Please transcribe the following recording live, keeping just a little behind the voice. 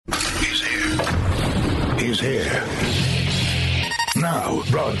here. Now,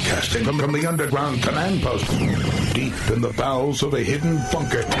 broadcasting from the underground command post, deep in the bowels of a hidden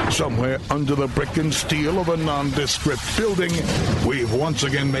bunker, somewhere under the brick and steel of a nondescript building, we've once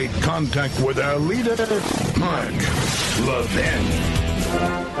again made contact with our leader, Mark Levin.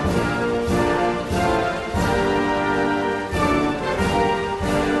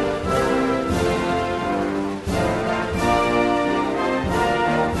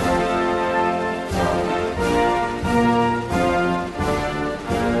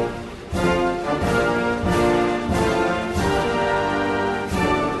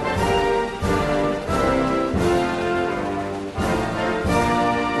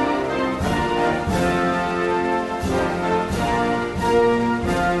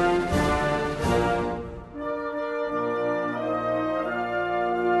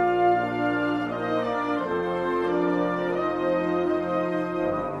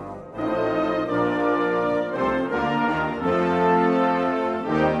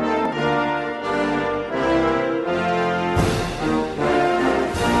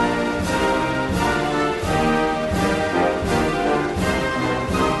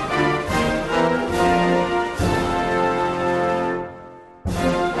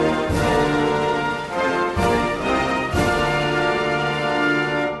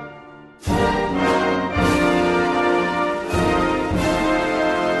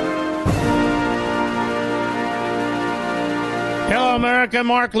 America,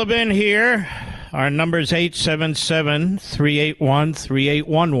 Mark Levin here. Our number is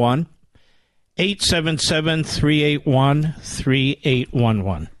 877-381-3811.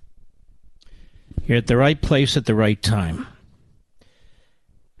 877-381-3811. You're at the right place at the right time.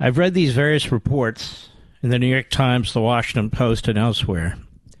 I've read these various reports in the New York Times, the Washington Post, and elsewhere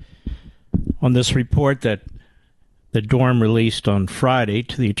on this report that the Durham released on Friday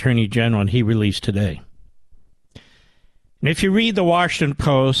to the Attorney General, and he released today. And if you read the Washington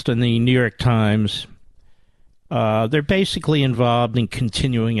Post and the New York Times, they're basically involved in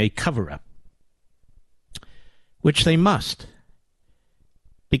continuing a cover-up, which they must,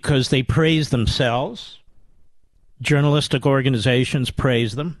 because they praise themselves. Journalistic organizations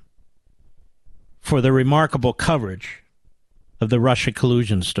praise them for the remarkable coverage of the Russia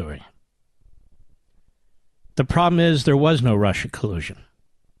collusion story. The problem is there was no Russia collusion.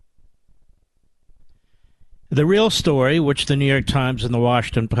 The real story, which the New York Times and the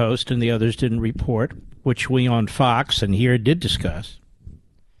Washington Post and the others didn't report, which we on Fox and here did discuss,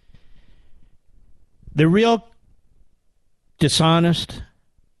 the real dishonest,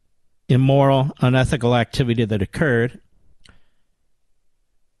 immoral, unethical activity that occurred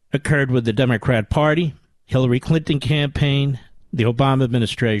with the Democrat Party, Hillary Clinton campaign, the Obama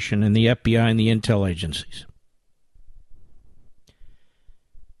administration, and the FBI and the intel agencies.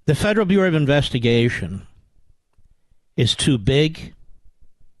 The Federal Bureau of Investigation is too big,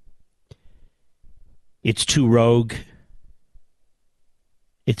 it's too rogue,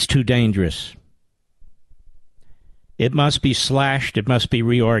 it's too dangerous. It must be slashed, it must be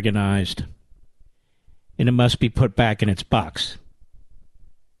reorganized, and it must be put back in its box.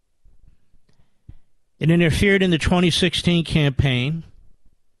 It interfered in the 2016 campaign.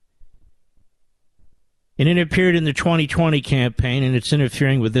 It interfered in the 2020 campaign, and it's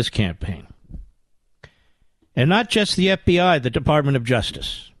interfering with this campaign. And not just the FBI, the Department of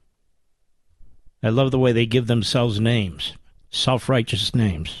Justice. I love the way they give themselves names, self-righteous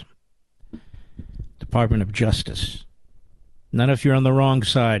names. Department of Justice. Not if you're on the wrong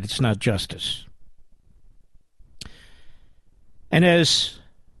side, it's not justice. And as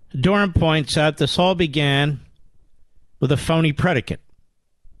Durham points out, this all began with a phony predicate.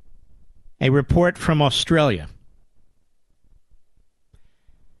 A report from Australia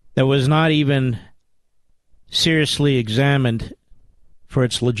that was not even seriously examined for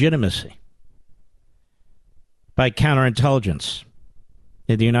its legitimacy by counterintelligence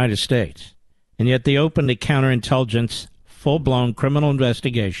in the United States. And yet they opened a counterintelligence, full-blown criminal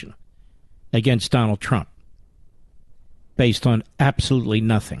investigation against Donald Trump based on absolutely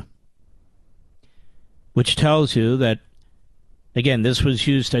nothing. Which tells you that, again, this was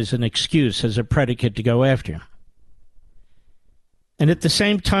used as an excuse, as a predicate to go after him. And at the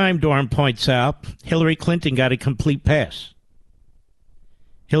same time, Durham points out, Hillary Clinton got a complete pass.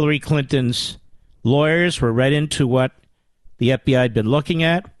 Hillary Clinton's lawyers were read into what the FBI had been looking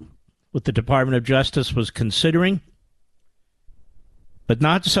at, what the Department of Justice was considering, but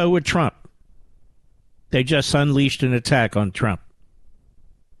not so with Trump. They just unleashed an attack on Trump.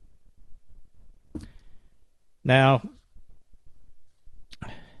 Now,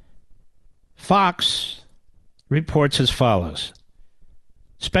 Fox reports as follows.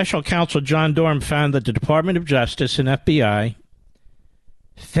 Special Counsel John Durham found that the Department of Justice and FBI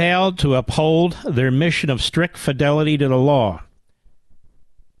failed to uphold their mission of strict fidelity to the law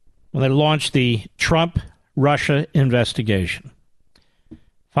when they launched the Trump-Russia investigation.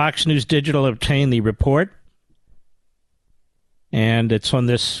 Fox News Digital obtained the report, and it's on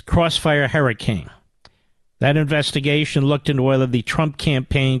this Crossfire Hurricane. That investigation looked into whether the Trump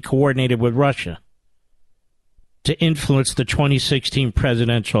campaign coordinated with Russia to influence the 2016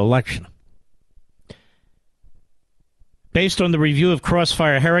 presidential election. Based on the review of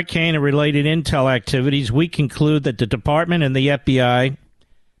Crossfire Hurricane and related intel activities, we conclude that the department and the FBI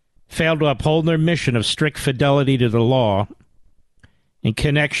failed to uphold their mission of strict fidelity to the law in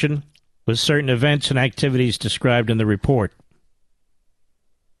connection with certain events and activities described in the report.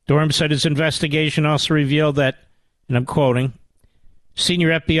 Durham said his investigation also revealed that, and I'm quoting,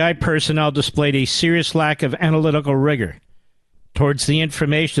 senior FBI personnel displayed a serious lack of analytical rigor towards the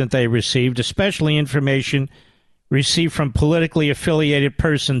information that they received, especially information received from politically affiliated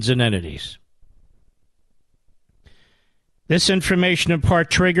persons and entities. This information in part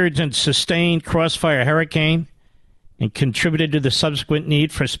triggered and sustained Crossfire Hurricane and contributed to the subsequent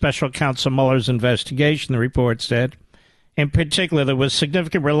need for Special Counsel Mueller's investigation, the report said. In particular, there was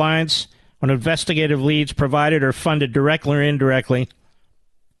significant reliance on investigative leads provided or funded directly or indirectly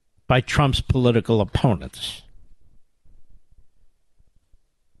by Trump's political opponents.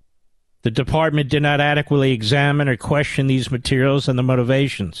 The department did not adequately examine or question these materials and the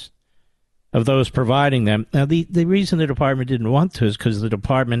motivations of those providing them. Now, the reason the department didn't want to is because the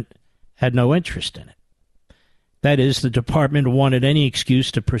department had no interest in it. That is, the department wanted any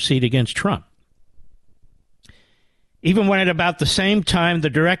excuse to proceed against Trump. Even when at about the same time the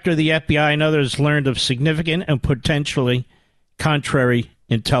director of the FBI and others learned of significant and potentially contrary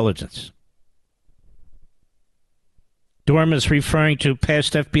intelligence. Durham is referring to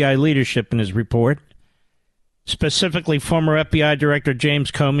past FBI leadership in his report, specifically former FBI Director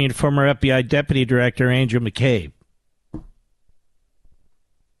James Comey and former FBI Deputy Director Andrew McCabe.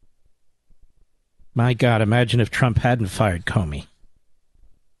 My God, imagine if Trump hadn't fired Comey.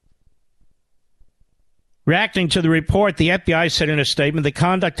 Reacting to the report, the FBI said in a statement, the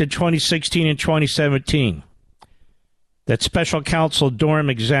conduct in 2016 and 2017 that Special Counsel Durham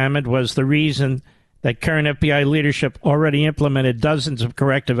examined was the reason that current FBI leadership already implemented dozens of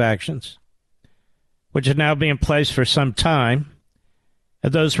corrective actions, which have now been in place for some time.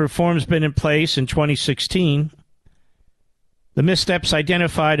 Had those reforms been in place in 2016, the missteps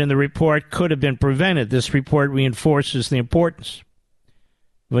identified in the report could have been prevented. This report reinforces the importance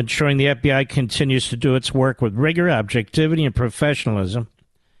of ensuring the FBI continues to do its work with rigor, objectivity, and professionalism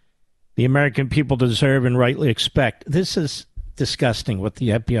the American people deserve and rightly expect. This is disgusting what the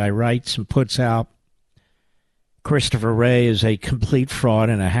FBI writes and puts out. Christopher Wray is a complete fraud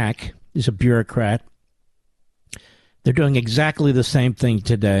and a hack. He's a bureaucrat. They're doing exactly the same thing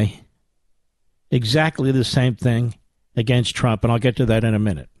today. Exactly the same thing against Trump, and I'll get to that in a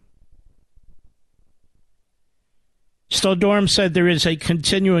minute. Still, Durham said there is a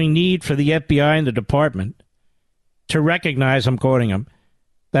continuing need for the FBI and the department to recognize, I'm quoting him,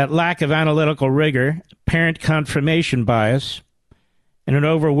 that lack of analytical rigor, apparent confirmation bias, and an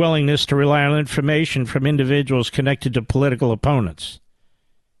overwillingness to rely on information from individuals connected to political opponents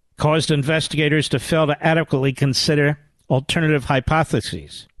caused investigators to fail to adequately consider alternative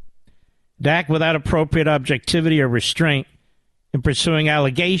hypotheses, to act without appropriate objectivity or restraint in pursuing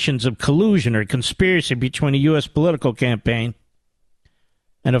allegations of collusion or conspiracy between a U.S. political campaign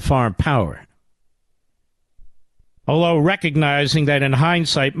and a foreign power. Although recognizing that in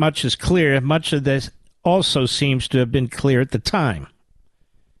hindsight much is clear, much of this also seems to have been clear at the time.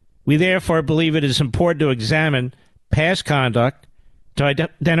 We therefore believe it is important to examine past conduct to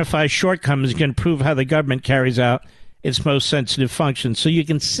identify shortcomings and improve how the government carries out its most sensitive functions. So you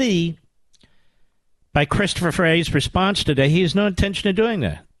can see by Christopher Wray's response today, he has no intention of doing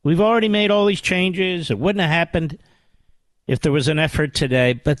that. We've already made all these changes. It wouldn't have happened if there was an effort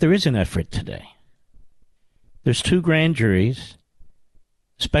today, but there is an effort today. There's 2 grand juries,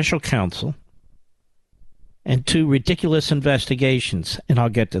 special counsel, and 2 ridiculous investigations, and I'll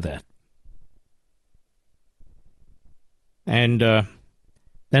get to that. And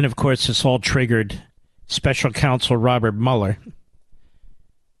then, of course, this all triggered special counsel Robert Mueller.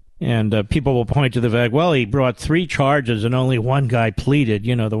 And people will point to the fact, well, he brought 3 charges and only one guy pleaded,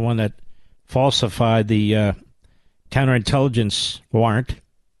 you know, the one that falsified the counterintelligence warrant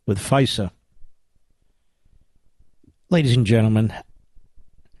with FISA. Ladies and gentlemen,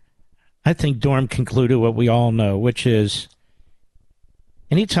 I think Durham concluded what we all know, which is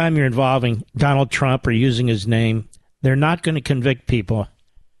anytime you're involving Donald Trump or using his name, they're not going to convict people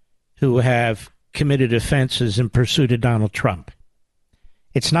who have committed offenses in pursuit of Donald Trump.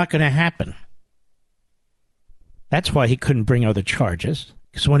 It's not going to happen. That's why he couldn't bring other charges,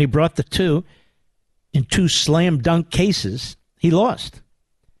 because when he brought the two, in two slam dunk cases, he lost.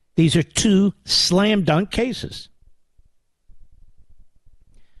 These are two slam dunk cases.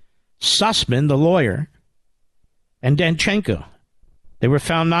 Sussman, the lawyer, and Danchenko, they were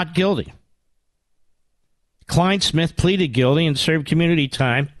found not guilty. Kleinsmith pleaded guilty and served community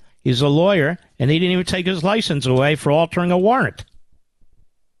time. He's a lawyer, and they didn't even take his license away for altering a warrant.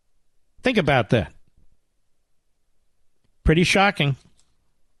 Think about that. Pretty shocking.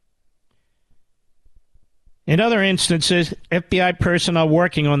 In other instances, FBI personnel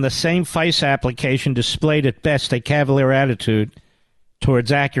working on the same FICE application displayed at best a cavalier attitude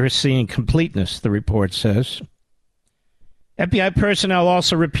towards accuracy and completeness, the report says. FBI personnel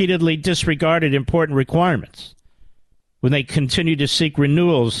also repeatedly disregarded important requirements when they continued to seek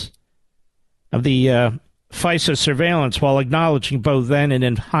renewals of the FISA surveillance while acknowledging both then and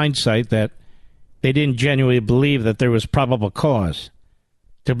in hindsight that they didn't genuinely believe that there was probable cause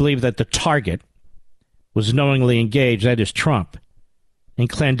to believe that the target was knowingly engaged, that is Trump, in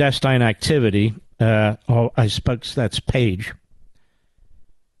clandestine activity. I suppose that's Page.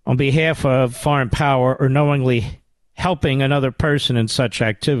 On behalf of foreign power or knowingly helping another person in such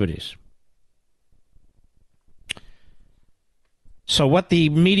activities. So what the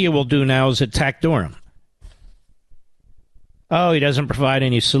media will do now is attack Durham. Oh, he doesn't provide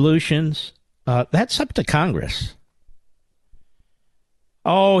any solutions. That's up to Congress.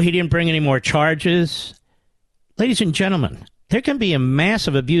 Oh, he didn't bring any more charges. Ladies and gentlemen, there can be a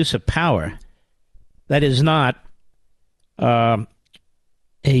massive abuse of power that is not an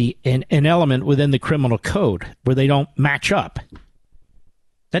element within the criminal code where they don't match up.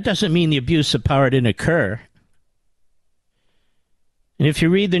 That doesn't mean the abuse of power didn't occur. And if you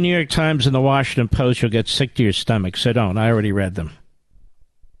read the New York Times and the Washington Post, you'll get sick to your stomach. So don't. I already read them.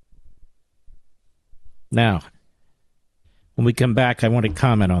 Now, when we come back, I want to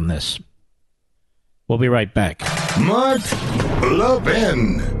comment on this. We'll be right back. Mark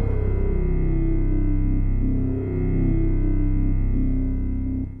Levin.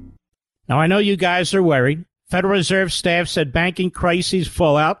 Now, I know you guys are worried. Federal Reserve staff said banking crises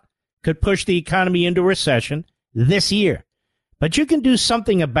fallout could push the economy into recession this year. But you can do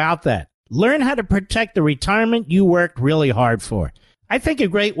something about that. Learn how to protect the retirement you worked really hard for. I think a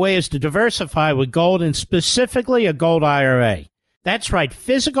great way is to diversify with gold, and specifically a gold IRA. That's right,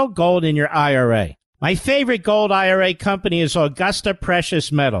 physical gold in your IRA. My favorite gold IRA company is Augusta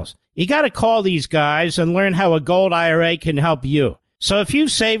Precious Metals. You got to call these guys and learn how a gold IRA can help you. So if you've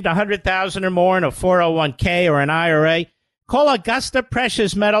saved $100,000 or more in a 401k or an IRA, call Augusta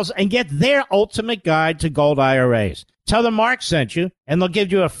Precious Metals and get their ultimate guide to gold IRAs. Tell them Mark sent you, and they'll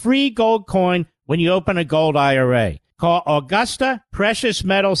give you a free gold coin when you open a gold IRA. Call Augusta Precious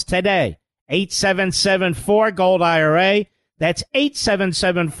Metals today, 8774-GOLD-IRA. That's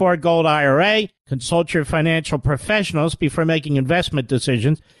 8774-GOLD-IRA. Consult your financial professionals before making investment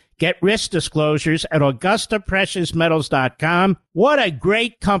decisions. Get risk disclosures at AugustaPreciousMetals.com. What a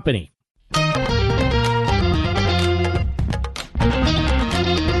great company.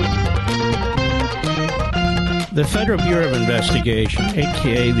 The Federal Bureau of Investigation,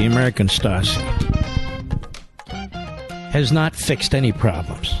 a.k.a. the American Stasi, has not fixed any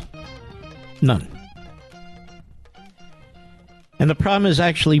problems. None. And the problem is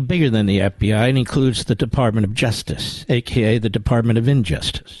actually bigger than the FBI and includes the Department of Justice, a.k.a. the Department of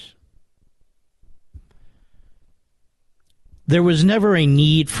Injustice. There was never a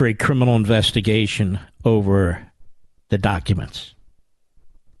need for a criminal investigation over the documents.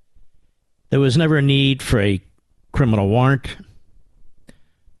 There was never a need for a criminal warrant.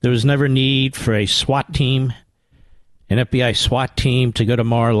 There was never a need for a SWAT team, an FBI SWAT team to go to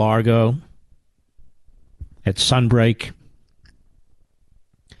Mar-a-Lago at sunbreak.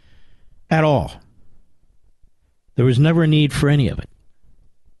 At all. There was never a need for any of it.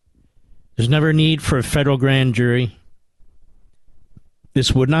 There's never a need for a federal grand jury.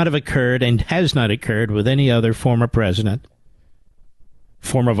 This would not have occurred and has not occurred with any other former president,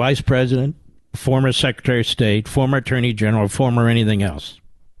 former vice president, former secretary of state, former attorney general, former anything else.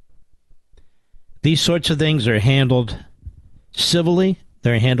 These sorts of things are handled civilly.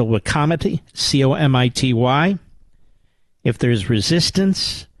 They're handled with comity, C-O-M-I-T-Y. If there's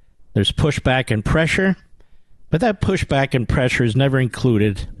resistance, there's pushback and pressure, but that pushback and pressure has never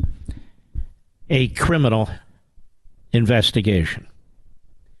included a criminal investigation.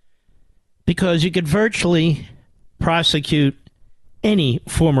 Because you could virtually prosecute any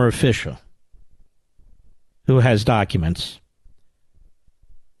former official who has documents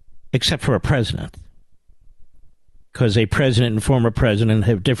except for a president, because a president and former president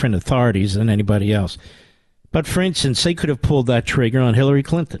have different authorities than anybody else. But for instance, they could have pulled that trigger on Hillary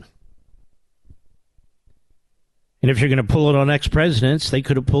Clinton. And if you're going to pull it on ex-presidents, they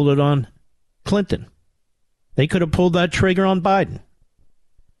could have pulled it on Clinton. They could have pulled that trigger on Biden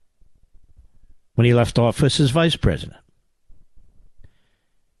when he left office as vice president.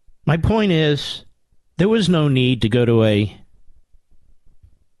 My point is, there was no need to go to a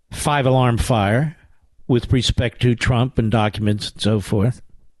 5-alarm fire with respect to Trump and documents and so forth.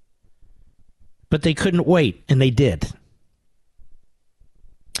 But they couldn't wait, and they did.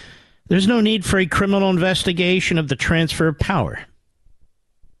 There's no need for a criminal investigation of the transfer of power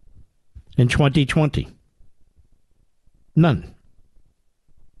in 2020. None.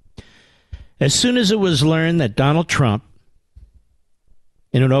 As soon as it was learned that Donald Trump,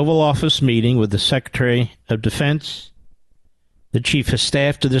 in an Oval Office meeting with the Secretary of Defense, the Chief of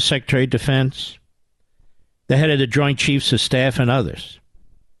Staff to the Secretary of Defense, the head of the Joint Chiefs of Staff, and others,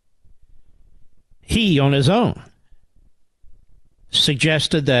 he, on his own,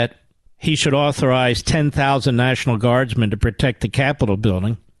 suggested that he should authorize 10,000 National Guardsmen to protect the Capitol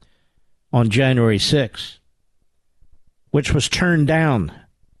building on January 6th, which was turned down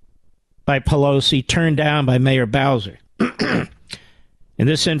by Pelosi, turned down by Mayor Bowser. And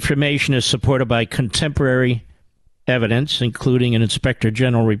this information is supported by contemporary evidence, including an Inspector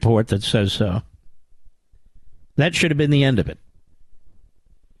General report that says so. That should have been the end of it.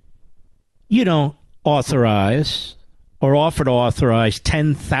 You don't authorize or offer to authorize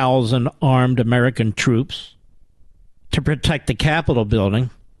 10,000 armed American troops to protect the Capitol building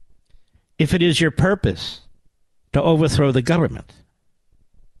if it is your purpose to overthrow the government.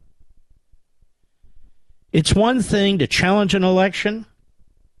 It's one thing to challenge an election,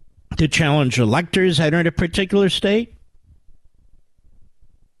 to challenge electors that are in a particular state,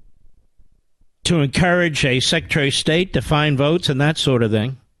 to encourage a Secretary of State to find votes and that sort of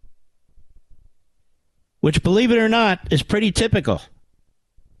thing, which, believe it or not, is pretty typical.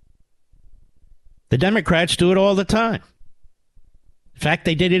 The Democrats do it all the time. In fact,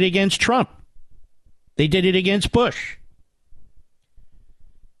 they did it against Trump. They did it against Bush.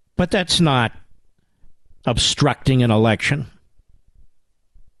 But that's not obstructing an election.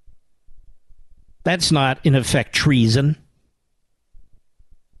 That's not, in effect, treason.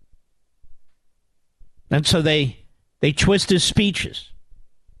 And so they twist his speeches.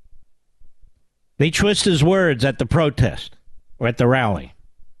 They twist his words at the protest or at the rally.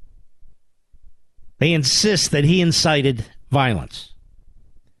 They insist that he incited violence.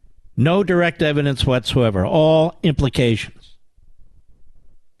 No direct evidence whatsoever, all implications.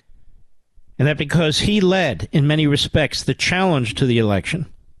 And that because he led, in many respects, the challenge to the election,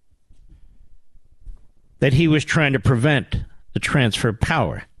 that he was trying to prevent the transfer of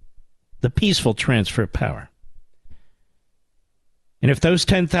power, the peaceful transfer of power. And if those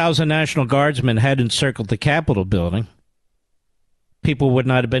 10,000 National Guardsmen had encircled the Capitol building, people would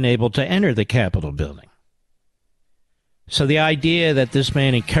not have been able to enter the Capitol building. So the idea that this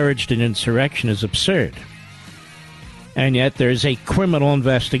man encouraged an insurrection is absurd. And yet there's a criminal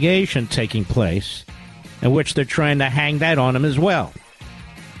investigation taking place in which they're trying to hang that on him as well.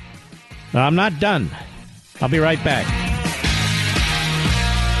 Now, I'm not done. I'll be right back.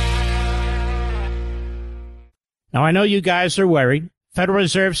 Now, I know you guys are worried. Federal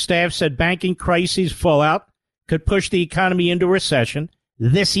Reserve staff said banking crises fallout could push the economy into recession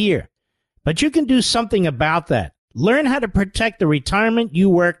this year. But you can do something about that. Learn how to protect the retirement you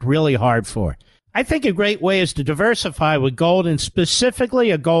worked really hard for. I think a great way is to diversify with gold, and specifically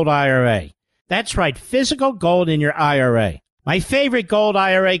a gold IRA. That's right, physical gold in your IRA. My favorite gold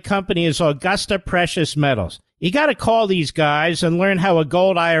IRA company is Augusta Precious Metals. You got to call these guys and learn how a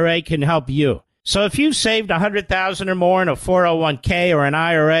gold IRA can help you. So if you've saved $100,000 or more in a 401k or an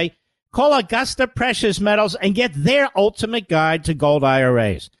IRA, call Augusta Precious Metals and get their ultimate guide to gold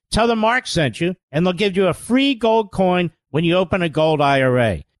IRAs. Tell them Mark sent you, and they'll give you a free gold coin when you open a gold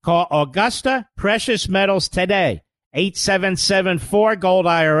IRA. Call Augusta Precious Metals today,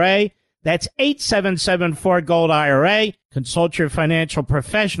 8774-GOLD-IRA. That's 8774-GOLD-IRA. Consult your financial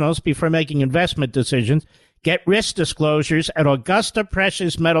professionals before making investment decisions. Get risk disclosures at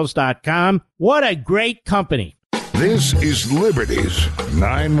AugustaPreciousMetals.com. What a great company. This is Liberty's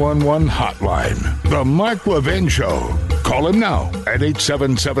 911 hotline. The Mark Levin Show. Call him now at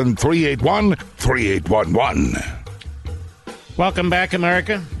 877-381-3811. Welcome back,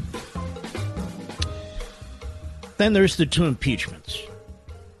 America. Then there's the two impeachments.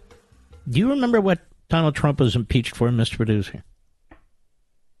 Do you remember what Donald Trump was impeached for, Mr. Producer?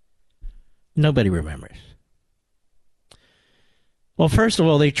 Nobody remembers. Well, first of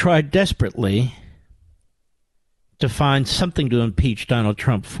all, they tried desperately to find something to impeach Donald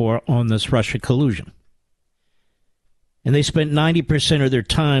Trump for on this Russia collusion. And they spent 90% of their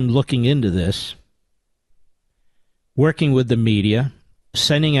time looking into this, working with the media,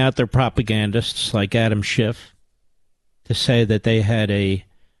 sending out their propagandists like Adam Schiff to say that they had an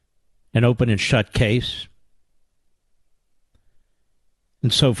open and shut case,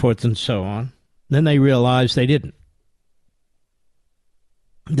 and so forth and so on. Then they realized they didn't.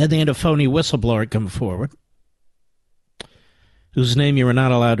 Then they had a phony whistleblower come forward, whose name you were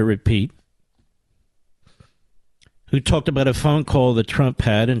not allowed to repeat, who talked about a phone call that Trump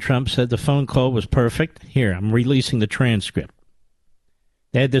had, and Trump said the phone call was perfect. Here, I'm releasing the transcript.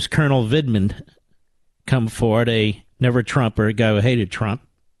 They had this Colonel Vidman come forward, a never-Trumper, a guy who hated Trump,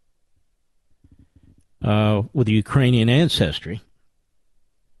 with Ukrainian ancestry.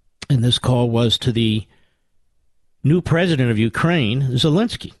 And this call was to the new president of Ukraine,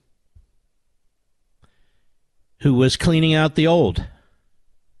 Zelensky, who was cleaning out the old.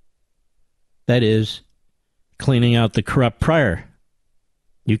 That is, cleaning out the corrupt prior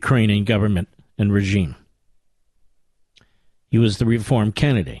Ukrainian government and regime. He was the reform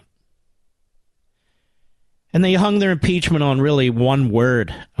candidate. And they hung their impeachment on really one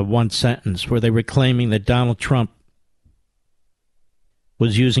word of one sentence, where they were claiming that Donald Trump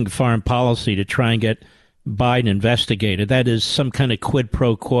was using foreign policy to try and get Biden investigated. That is some kind of quid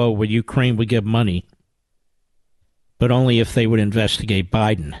pro quo where Ukraine would give money, but only if they would investigate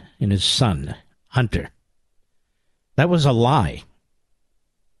Biden and his son, Hunter. That was a lie.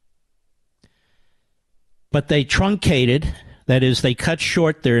 But they truncated, that is, they cut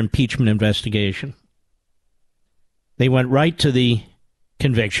short their impeachment investigation. They went right to the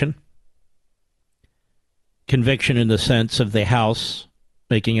conviction. Conviction in the sense of the House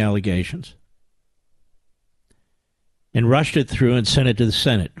making allegations. And rushed it through and sent it to the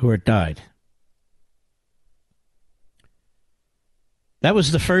Senate, where it died. That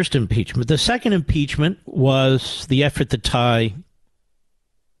was the first impeachment. The second impeachment was the effort to tie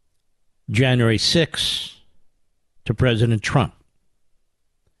January 6th to President Trump.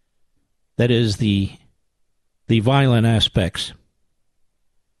 That is, the violent aspects.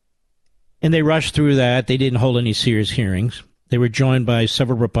 And they rushed through that. They didn't hold any serious hearings. They were joined by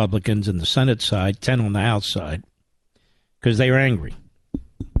several Republicans in the Senate side, 10 on the House side, because they were angry.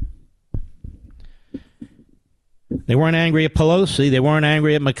 They weren't angry at Pelosi. They weren't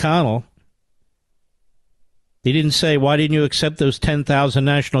angry at McConnell. They didn't say, why didn't you accept those 10,000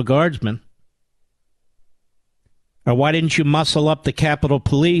 National Guardsmen? Or why didn't you muscle up the Capitol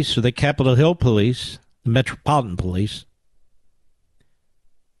Police or the Capitol Hill Police, the Metropolitan Police?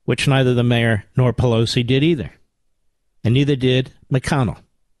 Which neither the mayor nor Pelosi did either. And neither did McConnell.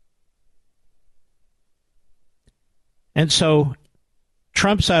 And so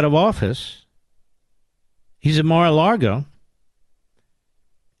Trump's out of office. He's in Mar-a-Lago,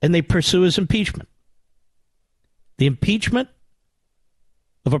 and they pursue his impeachment. The impeachment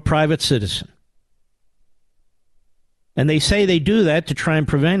of a private citizen. And they say they do that to try and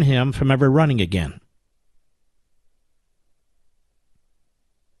prevent him from ever running again.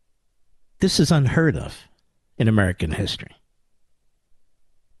 This is unheard of in American history.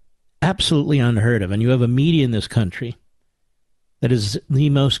 Absolutely unheard of. And you have a media in this country that is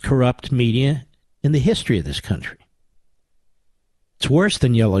the most corrupt media in the history of this country. It's worse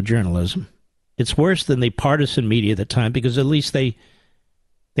than yellow journalism. It's worse than the partisan media at the time, because at least they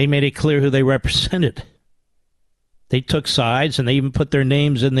made it clear who they represented. They took sides, and they even put their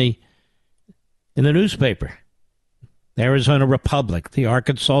names in the newspaper. The Arizona Republic, the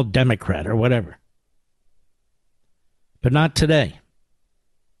Arkansas Democrat, or whatever. But not today.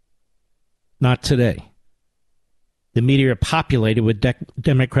 Not today. The media are populated with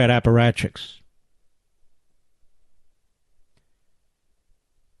Democrat apparatchiks.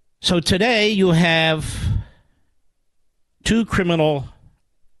 So today you have two criminal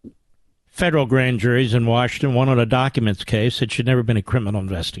federal grand juries in Washington, one on a documents case. It should never have been a criminal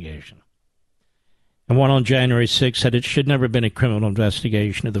investigation. And one on January 6th said it should never have been a criminal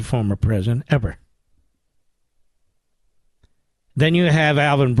investigation of the former president, ever. Then you have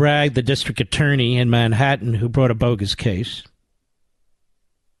Alvin Bragg, the district attorney in Manhattan, who brought a bogus case.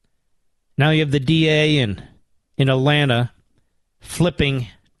 Now you have the DA in Atlanta flipping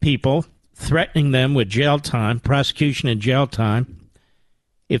people, threatening them with jail time, prosecution and jail time,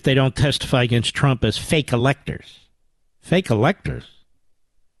 if they don't testify against Trump as fake electors. Fake electors?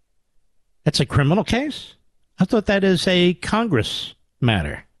 That's a criminal case? I thought that is a Congress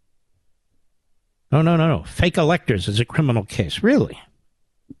matter. No. Fake electors is a criminal case. Really?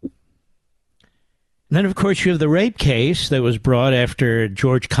 And then, of course, you have the rape case that was brought after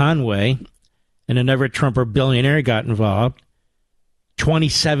George Conway and another Trumper billionaire got involved,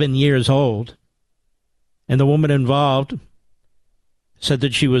 27 years old. And the woman involved said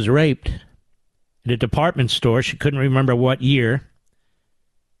that she was raped at a department store. She couldn't remember what year.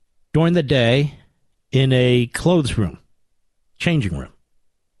 During the day in a clothes room, changing room.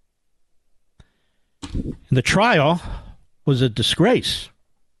 And the trial was a disgrace.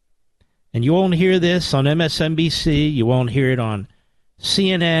 And you won't hear this on MSNBC. You won't hear it on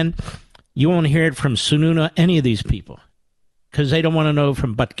CNN. You won't hear it from Sununu, any of these people, because they don't want to know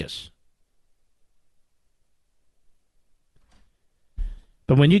from Butkus.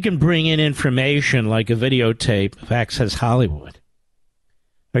 But when you can bring in information like a videotape of Access Hollywood,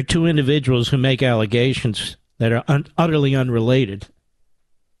 there are two individuals who make allegations that are utterly unrelated.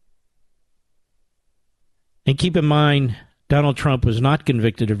 And keep in mind, Donald Trump was not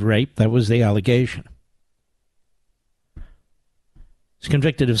convicted of rape. That was the allegation. He's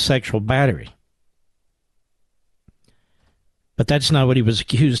convicted of sexual battery. But that's not what he was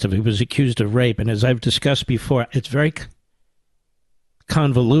accused of. He was accused of rape. And as I've discussed before, it's very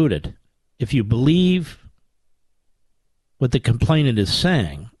convoluted. If you believe what the complainant is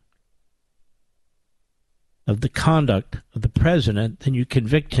saying of the conduct of the president, then you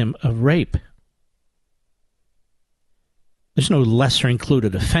convict him of rape. There's no lesser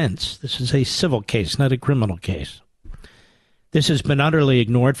included offense. This is a civil case, not a criminal case. This has been utterly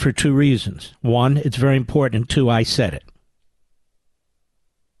ignored for two reasons. One, it's very important. Two, I said it.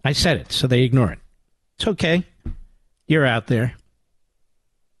 I said it, so they ignore it. It's okay. You're out there.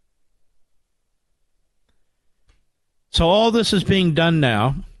 So all this is being done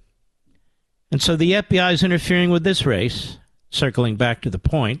now. And so the FBI is interfering with this race, circling back to the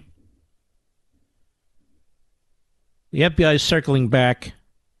point. The FBI is circling back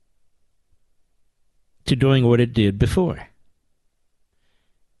to doing what it did before.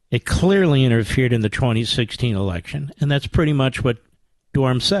 It clearly interfered in the 2016 election, and that's pretty much what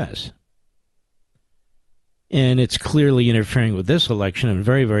Durham says. And it's clearly interfering with this election in a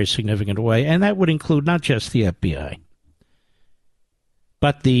very, very significant way, and that would include not just the FBI,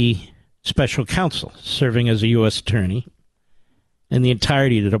 but the special counsel serving as a U.S. attorney and the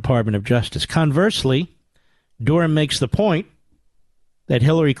entirety of the Department of Justice. Conversely, Durham makes the point that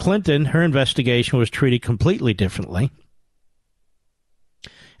Hillary Clinton, her investigation was treated completely differently.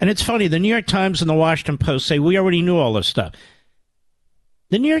 And it's funny, the New York Times and the Washington Post say, we already knew all this stuff.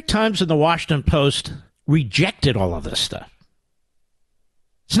 The New York Times and the Washington Post rejected all of this stuff.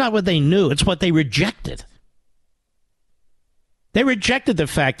 It's not what they knew, it's what they rejected. They rejected the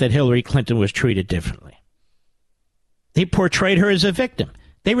fact that Hillary Clinton was treated differently. They portrayed her as a victim.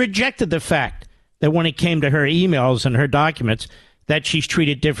 They rejected the fact that when it came to her emails and her documents, that she's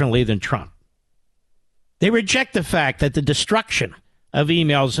treated differently than Trump. They reject the fact that the destruction of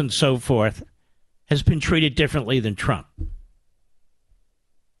emails and so forth has been treated differently than Trump.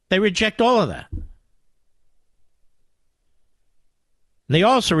 They reject all of that. They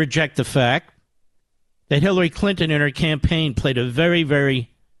also reject the fact that Hillary Clinton in her campaign played a very, very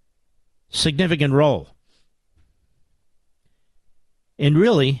significant role in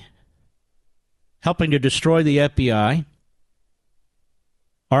really helping to destroy the FBI,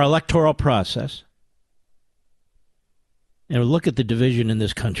 our electoral process. And look at the division in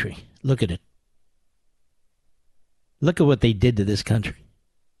this country. Look at it. Look at what they did to this country.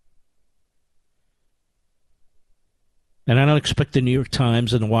 And I don't expect the New York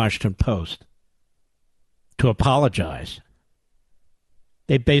Times and the Washington Post to apologize.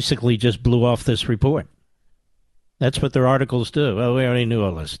 They basically just blew off this report. That's what their articles do. Oh, we already knew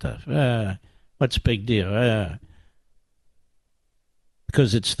all this stuff. What's the big deal?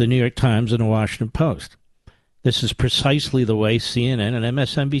 Because it's the New York Times and the Washington Post. This is precisely the way CNN and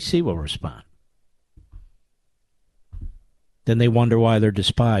MSNBC will respond. Then they wonder why they're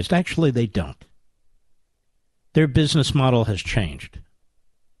despised. Actually, they don't. Their business model has changed.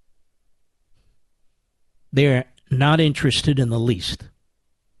 They're not interested in the least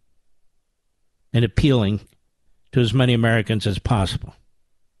in appealing to as many Americans as possible.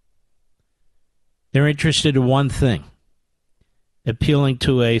 They're interested in one thing, appealing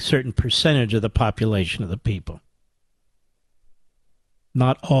to a certain percentage of the population of the people.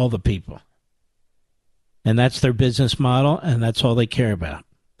 Not all the people. And that's their business model, and that's all they care about.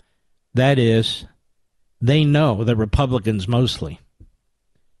 That is, they know that Republicans mostly,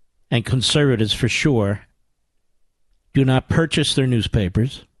 and conservatives for sure, do not purchase their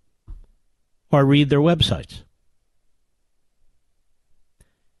newspapers or read their websites.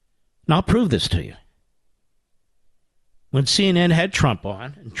 And I'll prove this to you. When CNN had Trump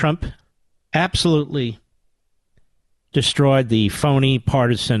on, and Trump absolutely destroyed the phony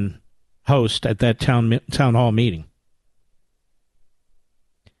partisan host at that town hall meeting.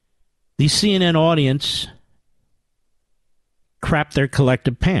 The CNN audience crapped their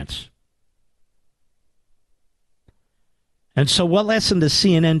collective pants. And so what lesson does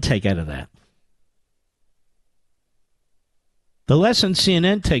CNN take out of that? The lesson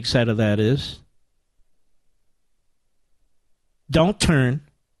CNN takes out of that is don't turn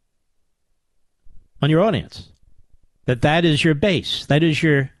on your audience. That is your base. That is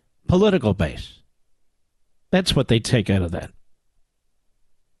your political base. That's what they take out of that.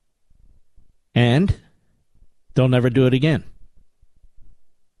 And they'll never do it again.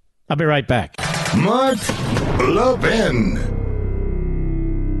 I'll be right back. Mark Levin.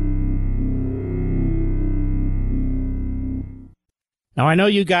 Now, I know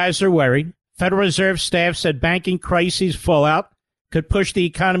you guys are worried. Federal Reserve staff said banking crises fallout could push the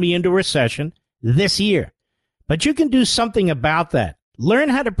economy into recession this year. But you can do something about that. Learn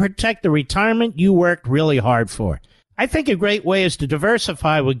how to protect the retirement you worked really hard for. I think a great way is to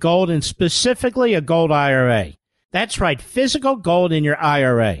diversify with gold, and specifically a gold IRA. That's right, physical gold in your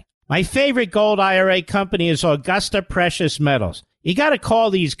IRA. My favorite gold IRA company is Augusta Precious Metals. You got to call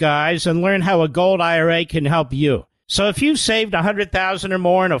these guys and learn how a gold IRA can help you. So if you've saved $100,000 or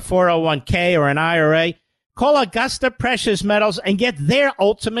more in a 401k or an IRA, call Augusta Precious Metals and get their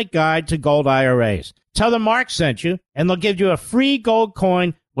ultimate guide to gold IRAs. Tell them Mark sent you, and they'll give you a free gold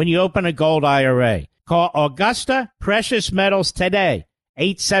coin when you open a gold IRA. Call Augusta Precious Metals today,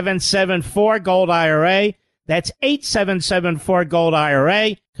 8774-GOLD-IRA. That's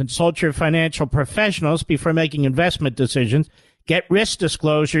 8774-GOLD-IRA. Consult your financial professionals before making investment decisions. Get risk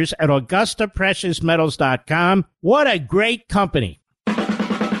disclosures at AugustaPreciousMetals.com. What a great company.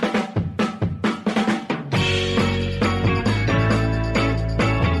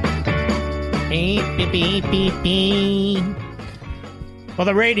 Beep, beep, beep, beep. Well,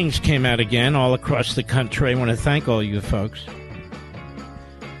 the ratings came out again all across the country. I want to thank all you folks.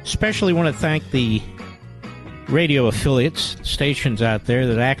 Especially want to thank the radio affiliates, stations out there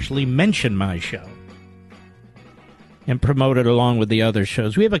that actually mention my show and promote it along with the other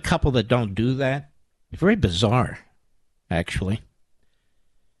shows. We have a couple that don't do that. It's very bizarre, actually.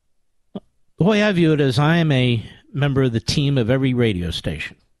 The way I view it is I am a member of the team of every radio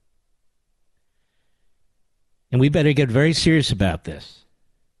station. And we better get very serious about this,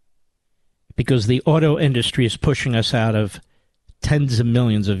 because the auto industry is pushing us out of tens of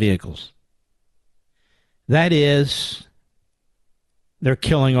millions of vehicles. That is, they're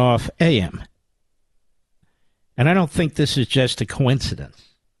killing off AM. And I don't think this is just a coincidence.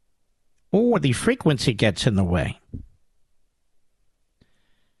 Or the frequency gets in the way.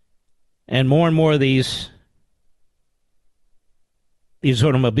 And more of these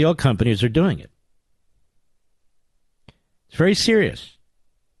automobile companies are doing it. It's very serious.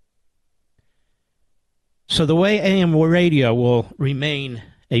 So the way AM radio will remain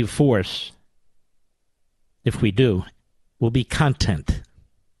a force, if we do, will be content.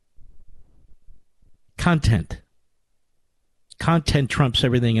 Content. Content trumps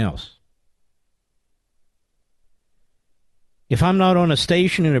everything else. If I'm not on a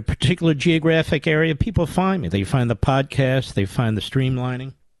station in a particular geographic area, people find me. They find the podcast. They find the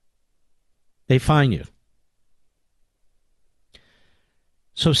streamlining. They find you.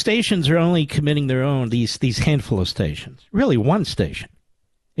 So stations are only committing their own, these handful of stations. Really one station.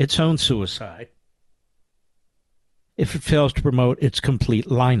 Its own suicide. If it fails to promote its complete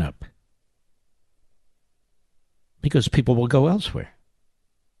lineup. Because people will go elsewhere.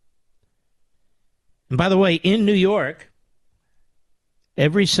 And by the way, in New York,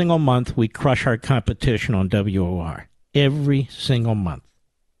 every single month we crush our competition on WOR. Every single month.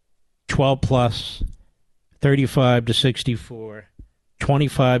 12 plus, 35 to 64,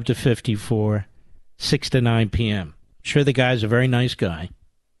 25 to 54, 6 to 9 p.m. Sure, the guy's a very nice guy.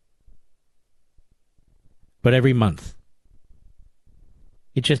 But every month.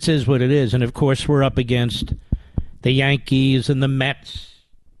 It just is what it is. And of course, we're up against the Yankees and the Mets,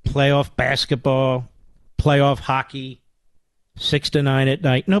 playoff basketball, playoff hockey, 6 to 9 at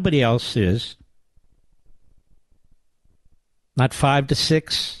night. Nobody else is. Not 5 to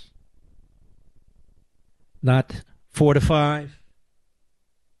 6. Not 4 to 5.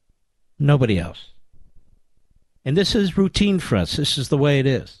 Nobody else. And this is routine for us. This is the way it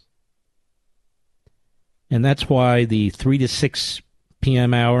is. And that's why the 3 to 6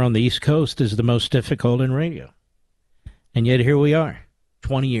 p.m. hour on the East Coast is the most difficult in radio. And yet here we are,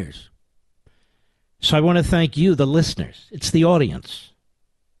 20 years. So I want to thank you, the listeners. It's the audience.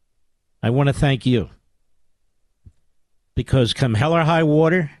 I want to thank you. Because come hell or high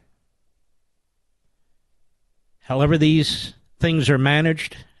water, However these things are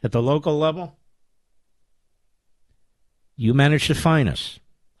managed at the local level, you manage to find us.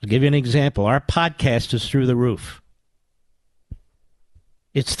 I'll give you an example. Our podcast is through the roof.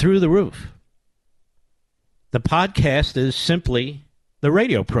 It's through the roof. The podcast is simply the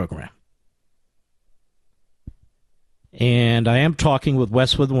radio program. And I am talking with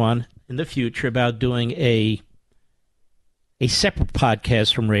Westwood One in the future about doing a separate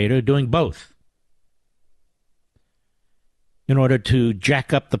podcast from radio, doing both, in order to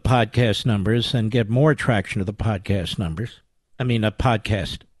jack up the podcast numbers and get more traction to the podcast numbers. I mean, a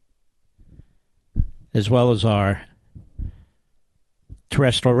podcast, as well as our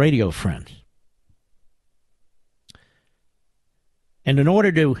terrestrial radio friends. And in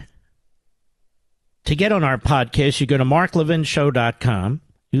order to get on our podcast, you go to marklevinshow.com.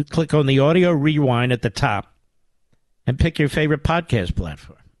 You click on the audio rewind at the top and pick your favorite podcast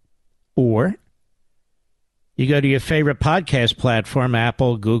platform. Or you go to your favorite podcast platform,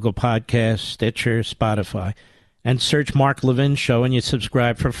 Apple, Google Podcasts, Stitcher, Spotify, and search Mark Levin Show, and you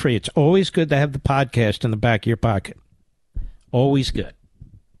subscribe for free. It's always good to have the podcast in the back of your pocket. Always good.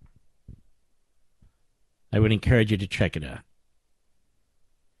 I would encourage you to check it out.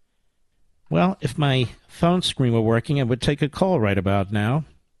 Well, if my phone screen were working, I would take a call right about now,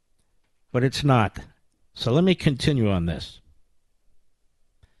 but it's not. So let me continue on this.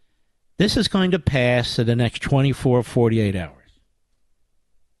 This is going to pass in the next 24, 48 hours.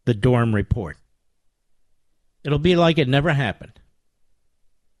 The Dorm Report. It'll be like it never happened.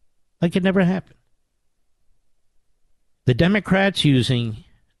 Like it never happened. The Democrats using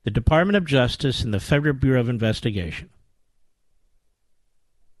the Department of Justice and the Federal Bureau of Investigation,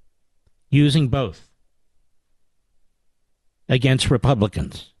 using both against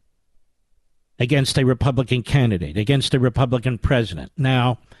Republicans, against a Republican candidate, against a Republican president,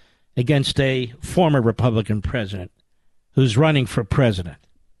 now against a former Republican president who's running for president.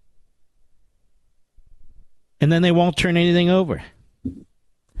 And then they won't turn anything over.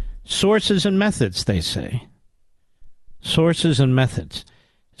 Sources and methods, they say. Sources and methods.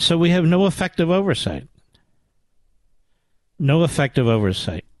 So we have no effective oversight. No effective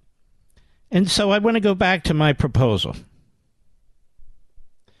oversight. And so I want to go back to my proposal.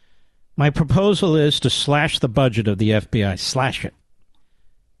 My proposal is to slash the budget of the FBI. Slash it.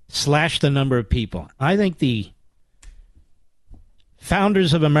 Slash the number of people. I think the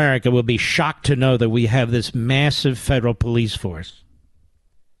founders of America will be shocked to know that we have this massive federal police force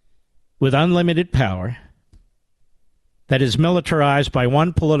with unlimited power that is militarized by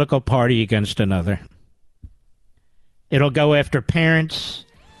one political party against another. It'll go after parents.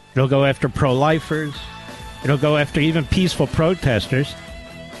 It'll go after pro-lifers. It'll go after even peaceful protesters.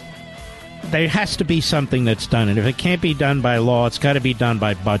 There has to be something that's done. And if it can't be done by law, it's got to be done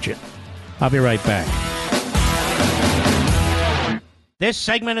by budget. I'll be right back. This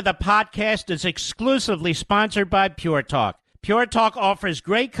segment of the podcast is exclusively sponsored by Pure Talk. Pure Talk offers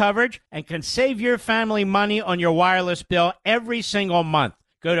great coverage and can save your family money on your wireless bill every single month.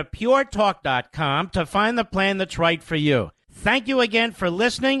 Go to puretalk.com to find the plan that's right for you. Thank you again for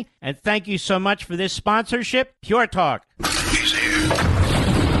listening, and thank you so much for this sponsorship, Pure Talk. He's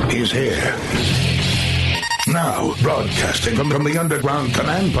here. He's here. Now, broadcasting from the underground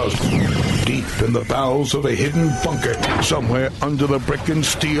command post, deep in the bowels of a hidden bunker, somewhere under the brick and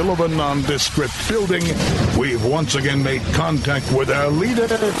steel of a nondescript building, we've once again made contact with our leader,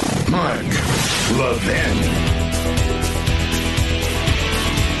 Mark Levin.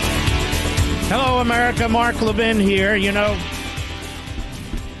 Hello, America. Mark Levin here. You know,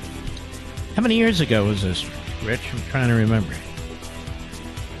 how many years ago was this, Rich? I'm trying to remember.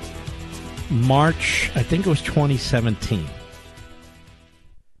 March, I think it was 2017. Does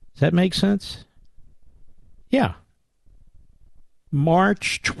that make sense? Yeah.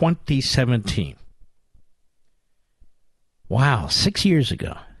 March 2017. Wow, 6 years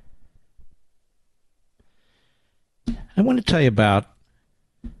ago. I want to tell you about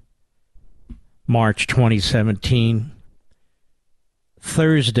March 2017.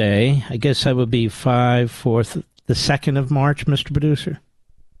 Thursday, I guess that would be the 2nd of March, Mr. Producer.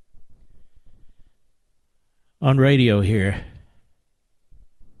 On radio here.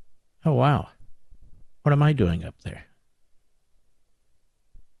 Oh, wow. What am I doing up there?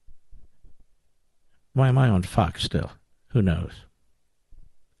 Why am I on Fox still? Who knows?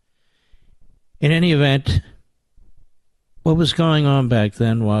 In any event, what was going on back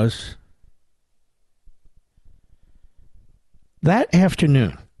then was that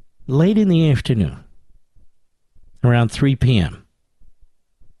afternoon, late in the afternoon, around 3 p.m.,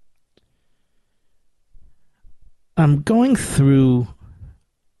 I'm going through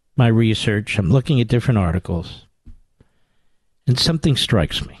my research. I'm looking at different articles. And something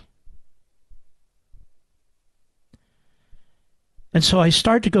strikes me. And so I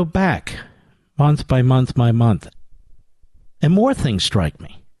start to go back month by month by month. And more things strike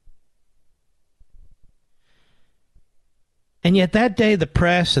me. And yet that day, the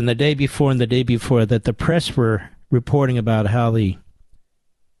press, and the day before and the day before that, the press were reporting about how the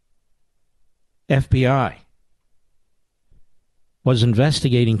FBI was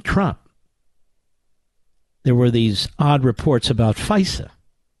investigating Trump. There were these odd reports about FISA.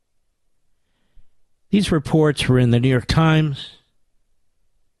 These reports were in the New York Times,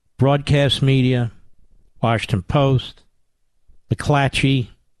 broadcast media, Washington Post, McClatchy.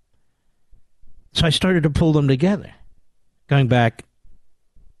 So I started to pull them together, going back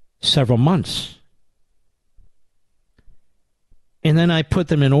several months. And then I put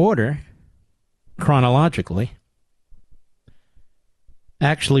them in order, chronologically,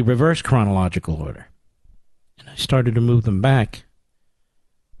 actually reverse chronological order. And I started to move them back.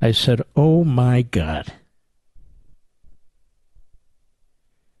 I said, oh my God.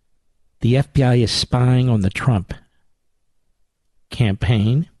 The FBI is spying on the Trump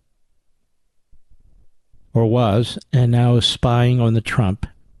campaign, or was, and now is spying on the Trump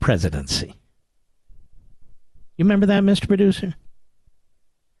presidency. You remember that, Mr. Producer?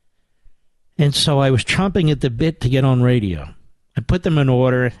 And so I was chomping at the bit to get on radio. I put them in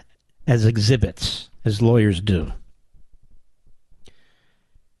order as exhibits, as lawyers do.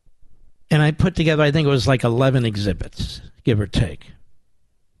 And I put together, I think it was like 11 exhibits, give or take.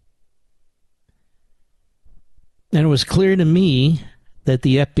 And it was clear to me that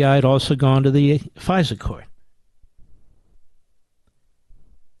the FBI had also gone to the FISA court.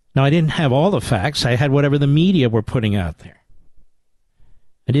 Now, I didn't have all the facts. I had whatever the media were putting out there.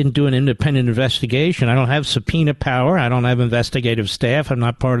 I didn't do an independent investigation. I don't have subpoena power. I don't have investigative staff. I'm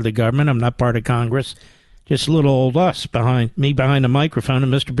not part of the government. I'm not part of Congress. Just little old us behind the microphone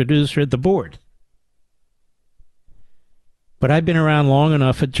and Mr. Producer at the board. But I've been around long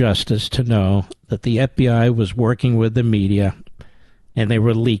enough at Justice to know that the FBI was working with the media and they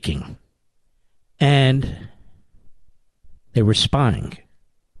were leaking. And they were spying.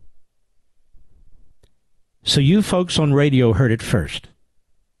 So you folks on radio heard it first.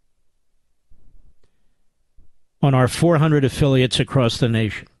 On our 400 affiliates across the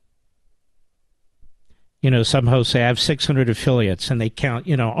nation. You know, some hosts say I have 600 affiliates and they count,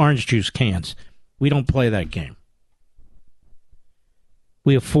 orange juice cans. We don't play that game.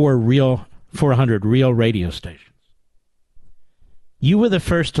 We have 400 real radio stations. You were the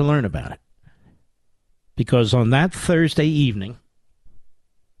first to learn about it. Because on that Thursday evening,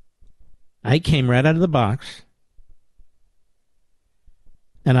 I came right out of the box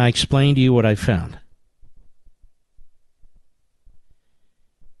and I explained to you what I found.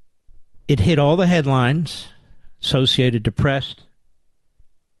 It hit all the headlines, Associated Press,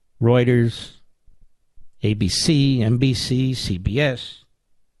 Reuters, ABC, NBC, CBS,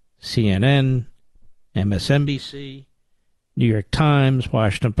 CNN, MSNBC, New York Times,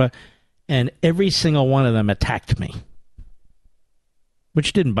 Washington Post, and every single one of them attacked me.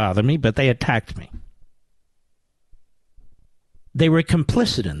 Which didn't bother me, but they attacked me. They were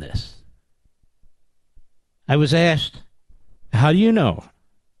complicit in this. I was asked, how do you know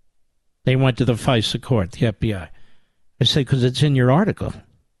they went to the FISA court, the FBI? I said, because it's in your article.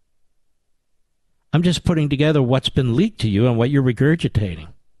 I'm just putting together what's been leaked to you and what you're regurgitating.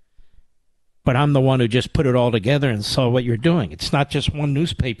 But I'm the one who just put it all together and saw what you're doing. It's not just one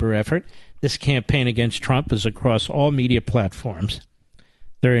newspaper effort. This campaign against Trump is across all media platforms.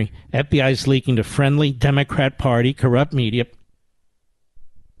 The FBI's leaking to friendly Democrat Party, corrupt media.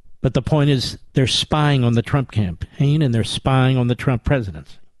 But the point is, they're spying on the Trump campaign and they're spying on the Trump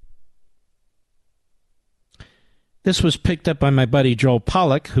presidency. This was picked up by my buddy Joel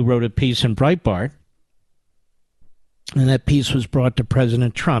Pollack, who wrote a piece in Breitbart. And that piece was brought to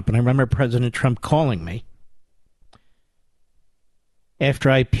President Trump. And I remember President Trump calling me after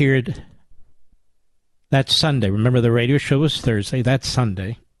I appeared that Sunday. Remember, the radio show was Thursday. That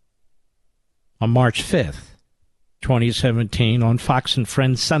Sunday, on March 5th, 2017, on Fox and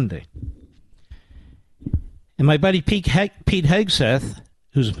Friends Sunday. And my buddy Pete Hegseth,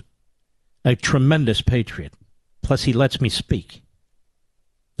 who's a tremendous patriot, plus he lets me speak.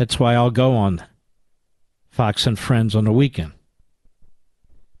 That's why I'll go on Fox and Friends on the weekend.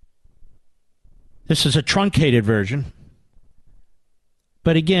 This is a truncated version.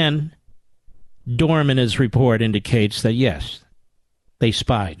 But again, Dorm in his report indicates that, yes, they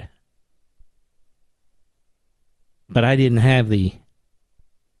spied. But I didn't have the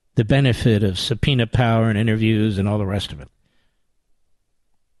benefit of subpoena power and interviews and all the rest of it.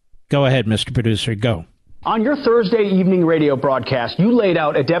 Go ahead, Mr. Producer, go. On your Thursday evening radio broadcast, you laid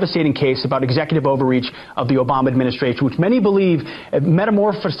out a devastating case about executive overreach of the Obama administration, which many believe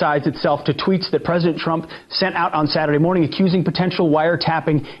metamorphosized itself to tweets that President Trump sent out on Saturday morning accusing potential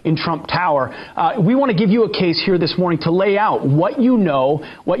wiretapping in Trump Tower. We want to give you a case here this morning to lay out what you know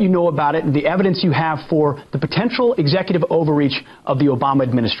about it, and the evidence you have for the potential executive overreach of the Obama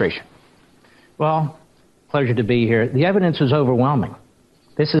administration. Well, pleasure to be here. The evidence is overwhelming.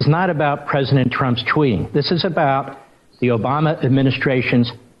 This is not about President Trump's tweeting. This is about the Obama administration's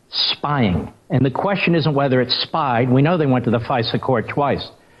spying. And the question isn't whether it's spied. We know they went to the FISA court twice.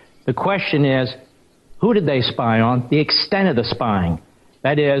 The question is, who did they spy on? The extent of the spying.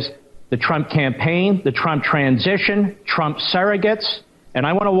 That is, the Trump campaign, the Trump transition, Trump surrogates. And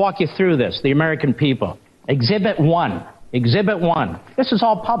I want to walk you through this, the American people. Exhibit 1. This is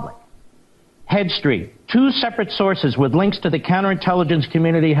all public. Head Street. 2 separate sources with links to the counterintelligence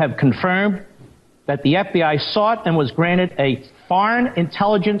community have confirmed that the FBI sought and was granted a Foreign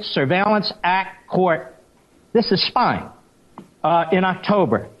Intelligence Surveillance Act court. This is spying. In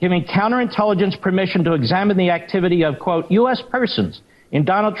October, giving counterintelligence permission to examine the activity of, quote, U.S. persons in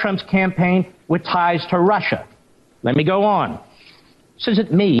Donald Trump's campaign with ties to Russia. Let me go on. This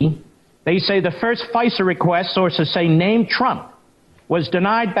isn't me. They say the first FISA request, sources say, named Trump, was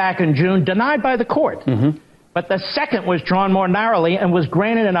denied back in June, denied by the court. But the second was drawn more narrowly and was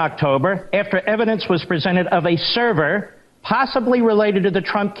granted in October after evidence was presented of a server possibly related to the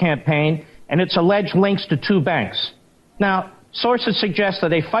Trump campaign and its alleged links to 2 banks. Now, sources suggest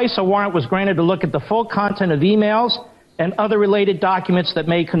that a FISA warrant was granted to look at the full content of emails and other related documents that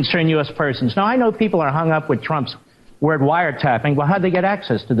may concern U.S. persons. Now, I know people are hung up with Trump's word wiretapping. Well, how'd they get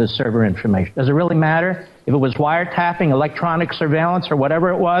access to this server information? Does it really matter if it was wiretapping, electronic surveillance, or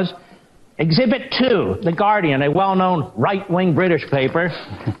whatever it was? Exhibit 2, The Guardian, a well-known right-wing British paper.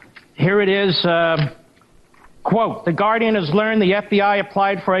 Here it is, quote, The Guardian has learned the FBI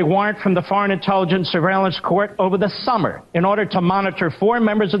applied for a warrant from the Foreign Intelligence Surveillance Court over the summer in order to monitor 4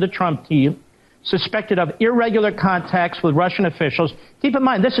 members of the Trump team suspected of irregular contacts with Russian officials. Keep in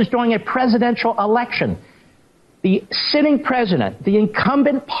mind, this is during a presidential election. The sitting president, the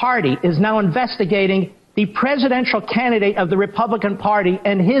incumbent party, is now investigating the presidential candidate of the Republican Party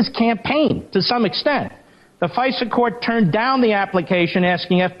and his campaign to some extent. The FISA court turned down the application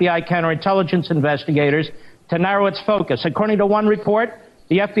asking FBI counterintelligence investigators to narrow its focus. According to one report,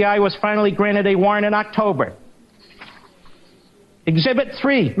 the FBI was finally granted a warrant in October. Exhibit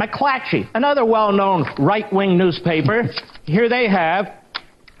 3, McClatchy, another well-known right-wing newspaper. Here they have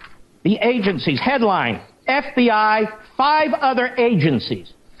the agencies. Headline, FBI, 5 other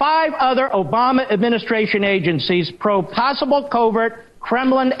agencies, 5 other Obama administration agencies probe possible covert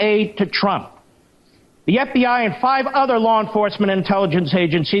Kremlin aid to Trump. The FBI and 5 other law enforcement intelligence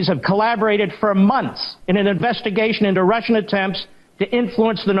agencies have collaborated for months in an investigation into Russian attempts to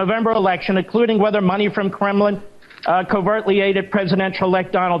influence the November election, including whether money from Kremlin covertly aided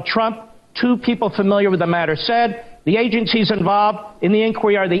presidential-elect Donald Trump. 2 people familiar with the matter said the agencies involved in the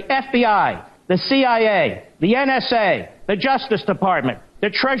inquiry are the FBI, the CIA, the NSA, the Justice Department, the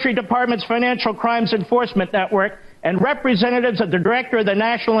Treasury Department's Financial Crimes Enforcement Network, and representatives of the Director of the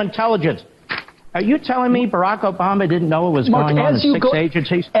National Intelligence. Are you telling me Barack Obama didn't know what was going on in 6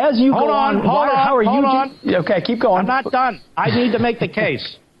 agencies? As you go on, hold on. Okay, keep going. I'm not done. I need to make the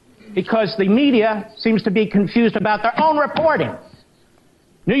case because the media seems to be confused about their own reporting.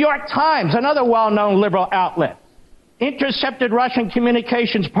 New York Times, another well-known liberal outlet, intercepted Russian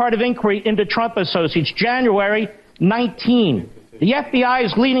communications, part of inquiry into Trump associates, January 19. The FBI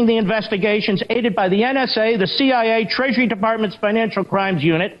is leading the investigations, aided by the NSA, the CIA, Treasury Department's Financial Crimes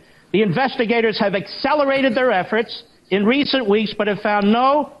Unit. The investigators have accelerated their efforts in recent weeks, but have found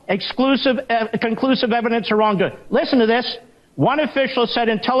no conclusive evidence of wrongdoing. Listen to this. One official said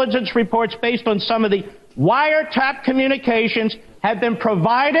intelligence reports based on some of the wiretap communications have been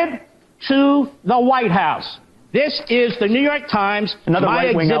provided to the White House. This is the New York Times, another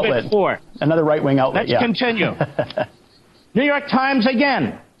right-wing Exhibit outlet. 4. Another right-wing outlet, Let's continue. New York Times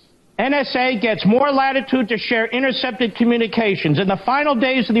again. NSA gets more latitude to share intercepted communications. In the final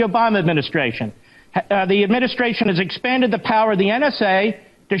days of the Obama administration, the administration has expanded the power of the NSA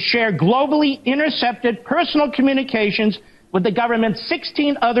to share globally intercepted personal communications with the government's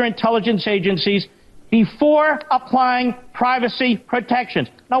 16 other intelligence agencies before applying privacy protections.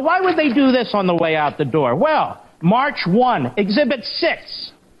 Now, why would they do this on the way out the door? Well, March 1, Exhibit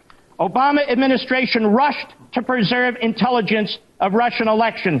 6. Obama administration rushed to preserve intelligence of Russian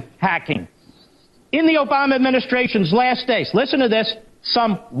election hacking. In the Obama administration's last days, listen to this,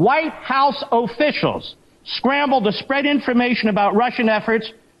 some White House officials scrambled to spread information about Russian efforts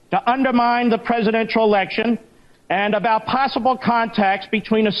to undermine the presidential election and about possible contacts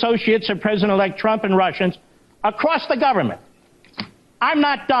between associates of President-elect Trump and Russians across the government. I'm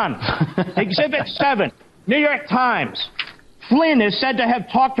not done. Exhibit 7, New York Times. Flynn is said to have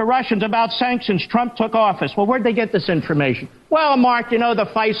talked to Russians about sanctions Trump took office. Well, where'd they get this information? Well, Mark, you know, the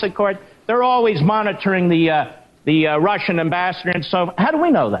FISA court, they're always monitoring the Russian ambassador and so. How do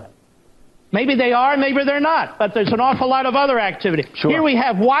we know that? Maybe they are, maybe they're not, but there's an awful lot of other activity. Sure. Here we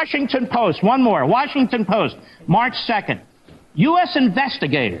have Washington Post, one more, Washington Post, March 2nd. U.S.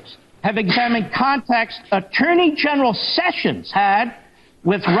 investigators have examined contacts Attorney General Sessions had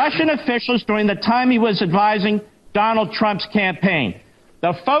with Russian officials during the time he was advising Donald Trump's campaign.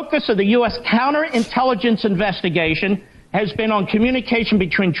 The focus of the U.S. counterintelligence investigation has been on communication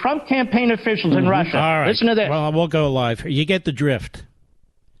between Trump campaign officials and Russia. All right. Listen to this. Well, we'll go live. You get the drift.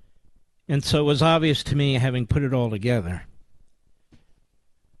 And so it was obvious to me, having put it all together,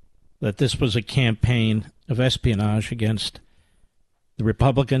 that this was a campaign of espionage against the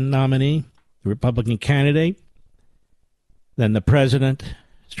Republican nominee, the Republican candidate, then the president,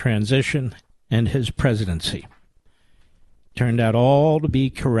 his transition, and his presidency. Turned out all to be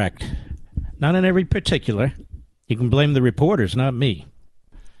correct. Not in every particular. You can blame the reporters, not me.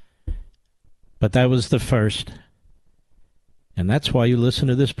 But that was the first. And that's why you listen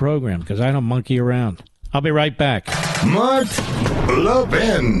to this program, because I don't monkey around. I'll be right back. Mark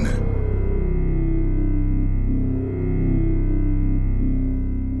Levin.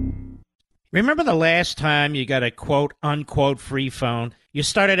 Remember the last time you got a quote-unquote free phone? You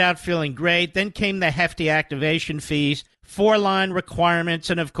started out feeling great, then came the hefty activation fees, 4-line requirements,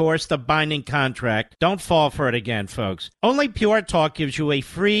 and, of course, the binding contract. Don't fall for it again, folks. Only Pure Talk gives you a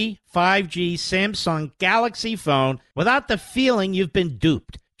free 5G Samsung Galaxy phone without the feeling you've been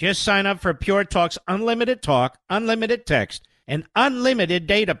duped. Just sign up for Pure Talk's unlimited talk, unlimited text, and unlimited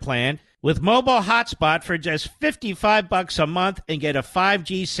data plan with mobile hotspot for just $55 a month and get a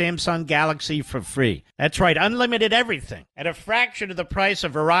 5G Samsung Galaxy for free. That's right, unlimited everything at a fraction of the price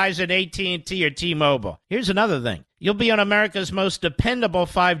of Verizon, AT&T, or T-Mobile. Here's another thing. You'll be on America's most dependable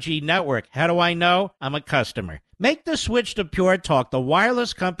 5G network. How do I know? I'm a customer. Make the switch to Pure Talk, the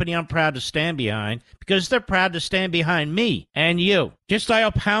wireless company I'm proud to stand behind, because they're proud to stand behind me and you. Just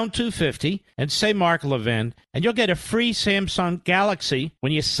dial pound 250 and say Mark Levin, and you'll get a free Samsung Galaxy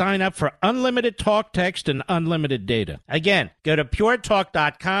when you sign up for unlimited talk, text, and unlimited data. Again, go to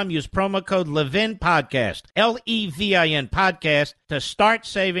puretalk.com, use promo code Levin Podcast, Levin Podcast, to start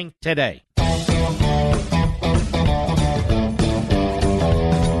saving today.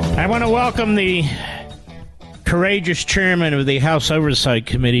 I want to welcome the courageous chairman of the House Oversight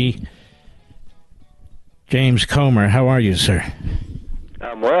Committee, James Comer. How are you, sir?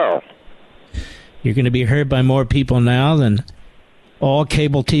 I'm well. You're going to be heard by more people now than all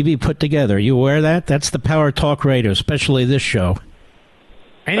cable TV put together. Are you aware of that? That's the power of talk radio, especially this show.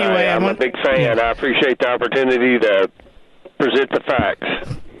 Anyway, I'm a big fan. I appreciate the opportunity to present the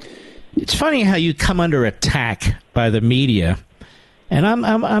facts. It's funny how you come under attack by the media. And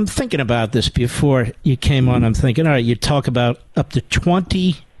I'm thinking about this before you came on. I'm thinking, all right, you talk about up to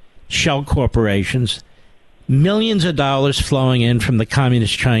 20 shell corporations, millions of dollars flowing in from the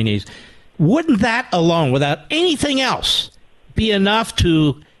communist Chinese. Wouldn't that alone, without anything else, be enough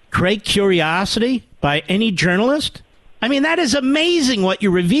to create curiosity by any journalist? I mean, that is amazing what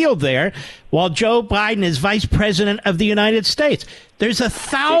you revealed there while Joe Biden is vice president of the United States. There's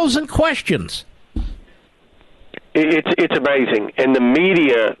 1,000 questions. It's amazing, and the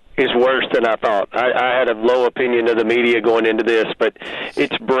media is worse than I thought. I had a low opinion of the media going into this, but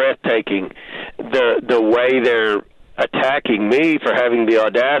it's breathtaking the way they're attacking me for having the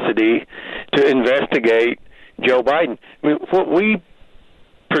audacity to investigate Joe Biden. I mean, what we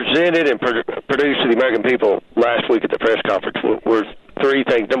presented and produced to the American people last week at the press conference were three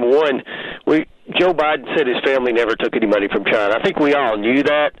things. Number one, Joe Biden said his family never took any money from China. I think we all knew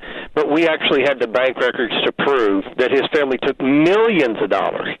that, but we actually had the bank records to prove that his family took millions of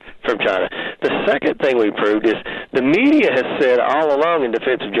dollars from China. The second thing we proved is the media has said all along in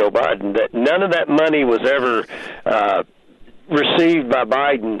defense of Joe Biden that none of that money was ever received by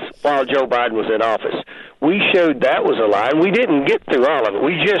Biden while Joe Biden was in office. We showed that was a lie, and we didn't get through all of it.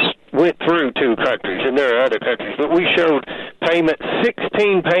 We just went through 2 countries, and there are other countries, but we showed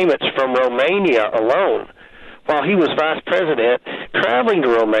 16 payments from Romania alone while he was vice president, traveling to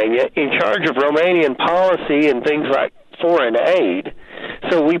Romania in charge of Romanian policy and things like foreign aid.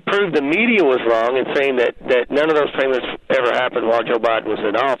 So we proved the media was wrong in saying that none of those payments ever happened while Joe Biden was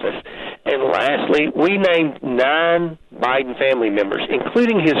in office. And lastly, we named 9 Biden family members,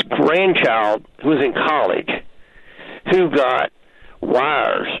 including his grandchild who was in college, who got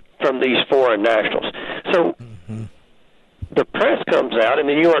wires from these foreign nationals. So the press comes out, and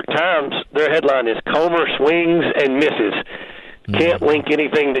the New York Times, their headline is Comer swings and misses. Can't link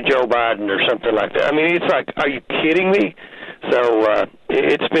anything to Joe Biden or something like that. I mean, it's like, are you kidding me? So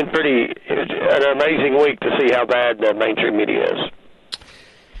it's been an amazing week to see how bad the mainstream media is.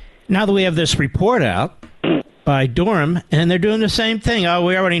 Now that we have this report out by Durham, and they're doing the same thing. Oh,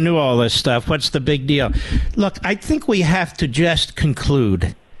 we already knew all this stuff. What's the big deal? Look, I think we have to just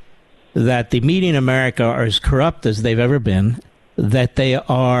conclude that the media in America are as corrupt as they've ever been, that they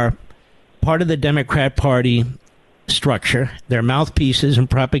are part of the Democrat Party structure, they're mouthpieces and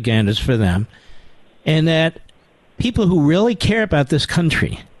propagandists for them, and that people who really care about this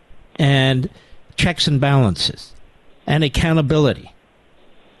country and checks and balances and accountability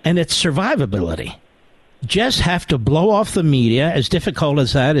and its survivability just have to blow off the media, as difficult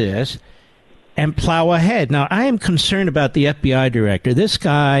as that is, and plow ahead. Now, I am concerned about the FBI director. This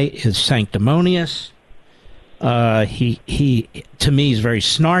guy is sanctimonious. He to me, is very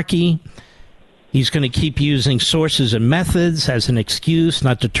snarky. He's going to keep using sources and methods as an excuse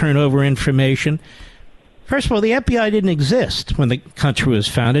not to turn over information. First of all, the FBI didn't exist when the country was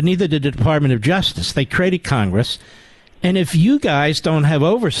founded, neither did the Department of Justice. They created Congress. And if you guys don't have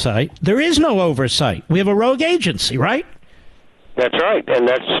oversight, there is no oversight. We have a rogue agency, right? That's right, and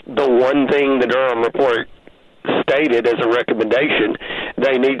that's the one thing the Durham report stated as a recommendation.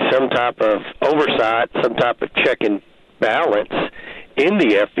 They need some type of oversight, some type of check and balance in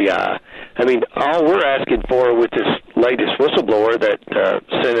the FBI. I mean, all we're asking for with this latest whistleblower that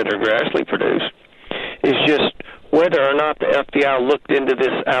Senator Grassley produced is just whether or not the FBI looked into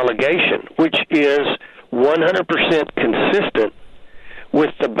this allegation, which is 100% consistent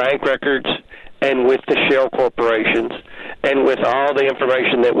with the bank records and with the shell corporations and with all the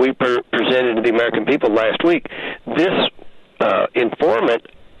information that we presented to the American people last week. This informant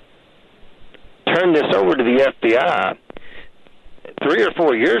turned this over to the FBI 3 or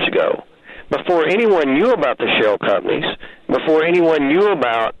 4 years ago, before anyone knew about the shell companies, before anyone knew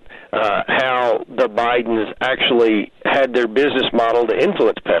about how the Bidens actually had their business model to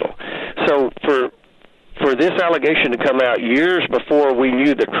influence peddle. So for this allegation to come out years before we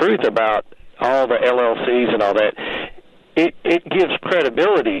knew the truth about all the LLCs and all that, it gives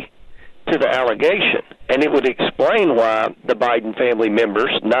credibility to the allegation, and it would explain why the Biden family members,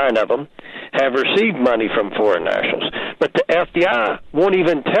 9 of them, have received money from foreign nationals. But the FBI won't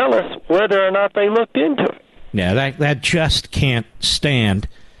even tell us whether or not they looked into it. Yeah, that just can't stand.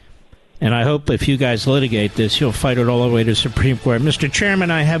 And I hope if you guys litigate this, you'll fight it all the way to Supreme Court. Mr. Chairman,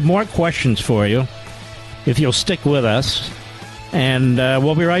 I have more questions for you, if you'll stick with us, and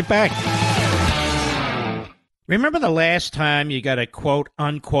we'll be right back. Remember the last time you got a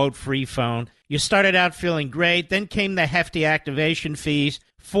quote-unquote free phone? You started out feeling great, then came the hefty activation fees,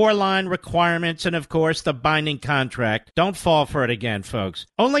 4-line requirements, and, of course, the binding contract. Don't fall for it again, folks.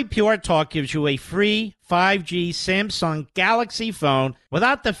 Only Pure Talk gives you a free 5G Samsung Galaxy phone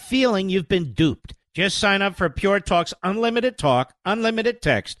without the feeling you've been duped. Just sign up for Pure Talk's unlimited talk, unlimited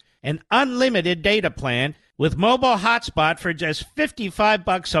text, and unlimited data plan with mobile hotspot for just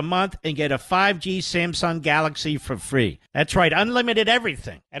 $55 a month and get a 5G Samsung Galaxy for free. That's right, unlimited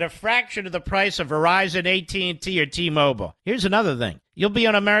everything at a fraction of the price of Verizon, AT&T, or T-Mobile. Here's another thing. You'll be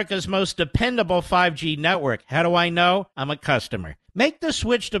on America's most dependable 5G network. How do I know? I'm a customer. Make the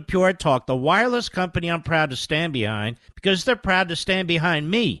switch to Pure Talk, the wireless company I'm proud to stand behind, because they're proud to stand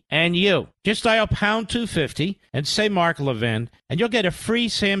behind me and you. Just dial pound 250 and say Mark Levin, and you'll get a free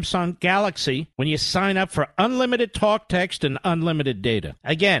Samsung Galaxy when you sign up for unlimited talk, text, and unlimited data.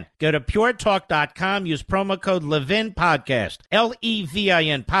 Again, go to puretalk.com, use promo code Levin Podcast,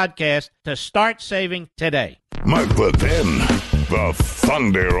 Levin Podcast, to start saving today. Mark Levin, the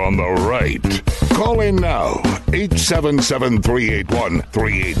thunder on the right. Call in now,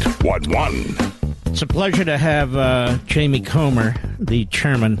 877-381-3811. It's a pleasure to have Jamie Comer, the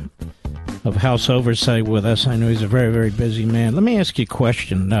chairman of House Oversight, with us. I know he's a very, very busy man. Let me ask you a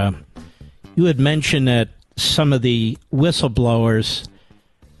question. You had mentioned that some of the whistleblowers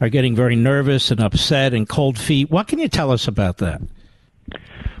are getting very nervous and upset and cold feet. What can you tell us about that?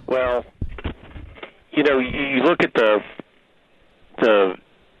 Well, you know, you look at the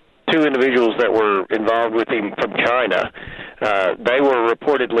 2 individuals that were involved with him from China. They were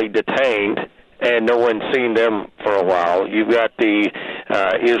reportedly detained, and no one's seen them for a while. You've got the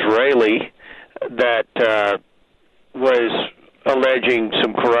Israeli that was alleging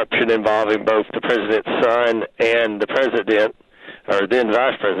some corruption involving both the president's son and the president, or then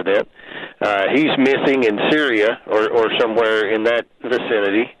vice president. He's missing in Syria or somewhere in that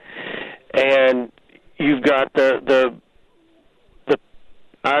vicinity. And you've got the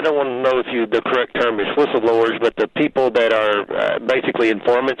I don't want to know if the correct term is whistleblowers, but the people that are basically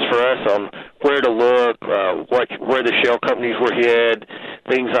informants for us on where to look, where the shell companies were hid,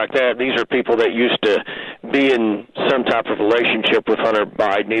 things like that. These are people that used to be in some type of relationship with Hunter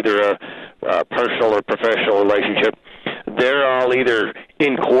Biden, either a personal or professional relationship. They're all either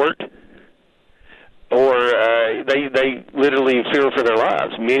in court or they literally fear for their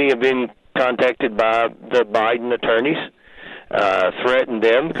lives. Many have been contacted by the Biden attorneys, threatened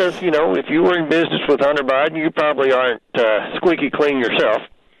them because, if you were in business with Hunter Biden, you probably aren't squeaky clean yourself.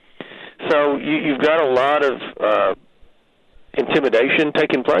 So you've got a lot of intimidation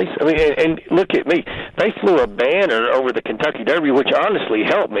taking place. I mean, and look at me. They flew a banner over the Kentucky Derby, which honestly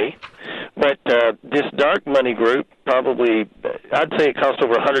helped me. But this dark money group probably, I'd say it cost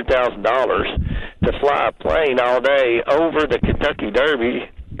over $100,000 to fly a plane all day over the Kentucky Derby,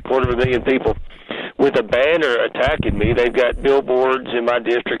 250,000 people, with a banner attacking me. They've got billboards in my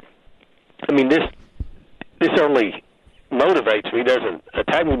district. I mean, this only motivates me, doesn't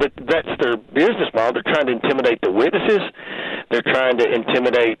attack me, but that's their business model. They're trying to intimidate the witnesses. They're trying to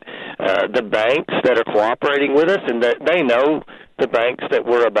intimidate the banks that are cooperating with us, and that they know the banks that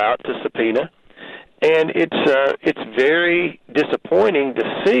we're about to subpoena. And it's very disappointing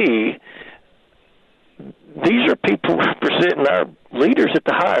to see these are people representing our leaders at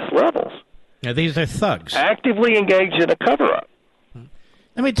the highest levels. Now, these are thugs. Actively engaged in a cover-up.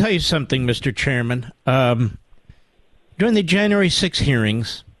 Let me tell you something, Mr. Chairman. During the January 6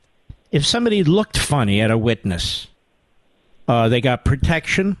 hearings, if somebody looked funny at a witness, they got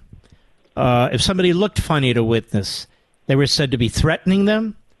protection. If somebody looked funny at a witness, they were said to be threatening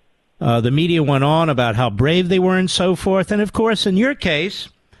them. The media went on about how brave they were and so forth. And, of course, in your case,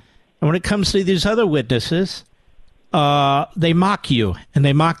 and when it comes to these other witnesses, they mock you and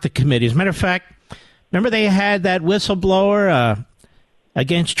they mock the committee. As a matter of fact, remember they had that whistleblower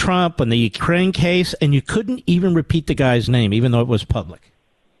against Trump in the Ukraine case, and you couldn't even repeat the guy's name, even though it was public.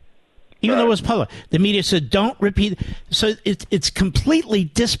 Even though it was public. The media said, don't repeat. So it's completely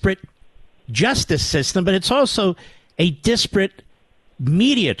disparate justice system, but it's also a disparate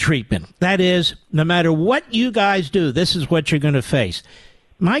media treatment. That is, no matter what you guys do, this is what you're going to face.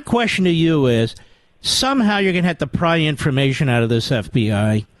 My question to you is, somehow you're going to have to pry information out of this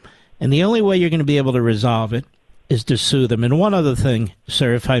FBI, and the only way you're going to be able to resolve it is to sue them. And one other thing,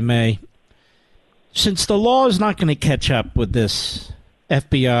 sir, if I may, since the law is not going to catch up with this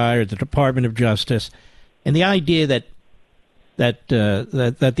FBI or the Department of Justice, and the idea that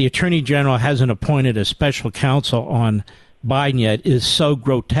the Attorney General hasn't appointed a special counsel on Biden yet is so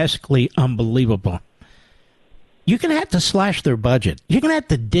grotesquely unbelievable. You're going to have to slash their budget. You're going to have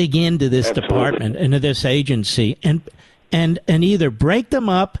to dig into this department, into this agency, and either break them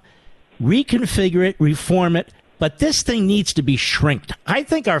up, reconfigure it, reform it. But this thing needs to be shrinked. I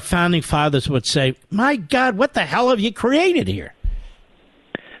think our founding fathers would say, my God, what the hell have you created here?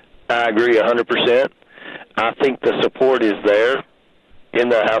 I agree 100%. I think the support is there in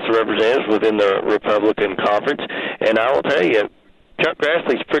the House of Representatives within the Republican conference. And I will tell you, Chuck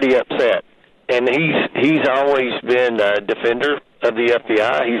Grassley's pretty upset. And he's always been a defender of the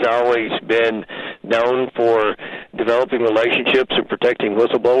FBI. He's always been known for developing relationships and protecting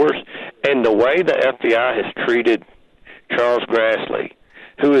whistleblowers. And the way the FBI has treated Charles Grassley,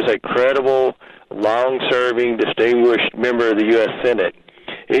 who is a credible, long-serving, distinguished member of the U.S. Senate,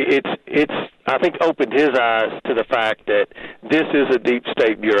 it's I think opened his eyes to the fact that this is a deep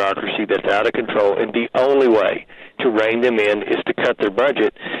state bureaucracy that's out of control, and the only way to rein them in is to cut their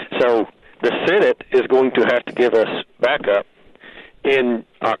budget. So the Senate is going to have to give us backup in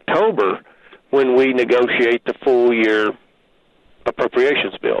October when we negotiate the full year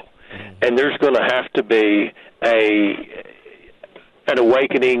appropriations bill. And there's going to have to be an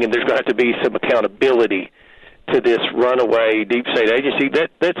awakening, and there's going to have to be some accountability to this runaway deep state agency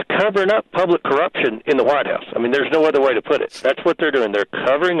that's covering up public corruption in the White House. I mean, there's no other way to put it. That's what they're doing. They're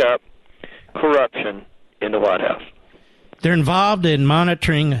covering up corruption in the White House. They're involved in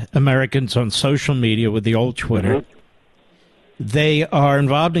monitoring Americans on social media with the old Twitter. Mm-hmm. They are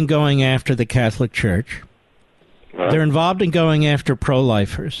involved in going after the Catholic Church. Right. They're involved in going after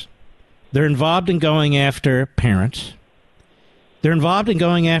pro-lifers. They're involved in going after parents. They're involved in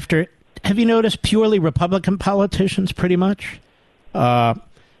going after, have you noticed, purely Republican politicians pretty much?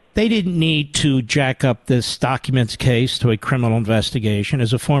 They didn't need to jack up this documents case to a criminal investigation.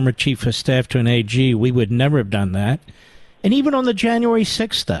 As a former chief of staff to an AG, we would never have done that. And even on the January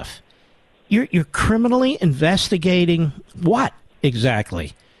 6th stuff, you're criminally investigating what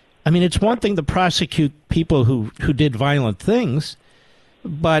exactly? I mean, it's one thing to prosecute people who did violent things,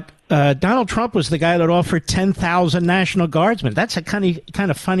 But Donald Trump was the guy that offered 10,000 National Guardsmen. That's a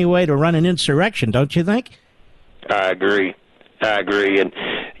kind of funny way to run an insurrection, don't you think? I agree. And,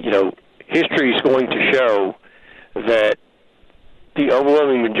 history is going to show that the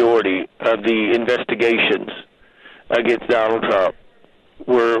overwhelming majority of the investigations against Donald Trump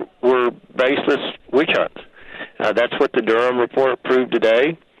were baseless witch hunts. That's what the Durham report proved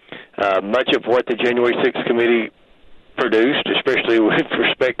today. Much of what the January 6th committee produced, especially with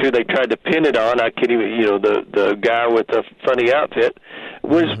respect to they tried to pin it on, I can't even, the guy with the funny outfit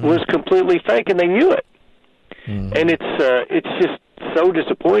was completely fake, and they knew it. Mm-hmm. And it's just so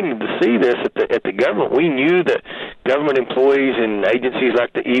disappointing to see this at the government. We knew that government employees and agencies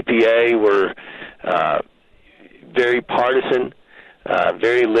like the EPA were very partisan,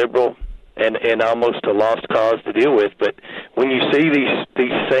 very liberal, and almost a lost cause to deal with. But when you see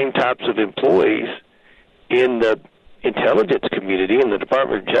these same types of employees in the intelligence community in the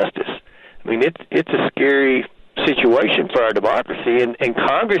Department of Justice, I mean, it's a scary situation for our democracy, and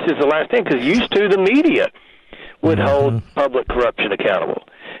Congress is the last thing, because used to the media would hold public corruption accountable.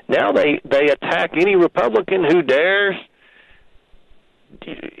 Now they attack any Republican who dares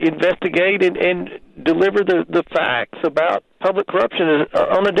investigate and deliver the facts about public corruption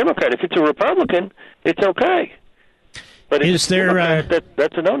on a Democrat. If it's a Republican, it's okay. But if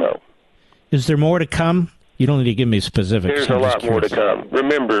that's a no-no. Is there more to come? You don't need to give me specifics. There's a lot more to come.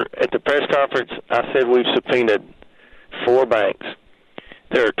 Remember, at the press conference, I said we've subpoenaed 4 banks.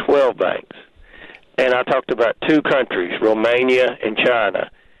 There are 12 banks. And I talked about 2 countries, Romania and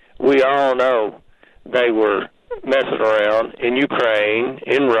China. We all know they were messing around in Ukraine,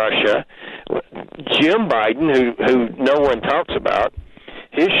 in Russia. Jim Biden, who no one talks about,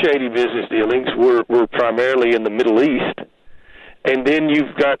 his shady business dealings were primarily in the Middle East. And then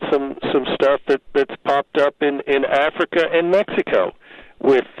you've got some stuff that's popped up in Africa and Mexico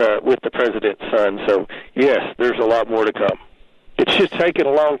with the president's son. So, yes, there's a lot more to come. It's just taken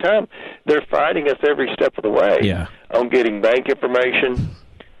a long time. They're fighting us every step of the way on getting bank information,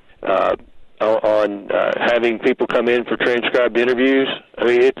 on having people come in for transcribed interviews. I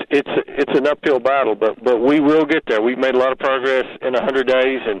mean, it's an uphill battle, but we will get there. We've made a lot of progress in 100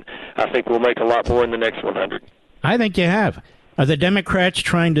 days, and I think we'll make a lot more in the next 100. I think you have. Are the Democrats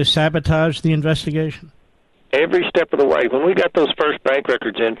trying to sabotage the investigation? Every step of the way. When we got those first bank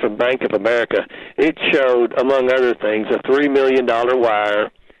records in from Bank of America, it showed, among other things, a $3 million wire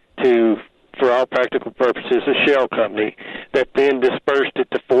to, for all practical purposes, a shell company that then dispersed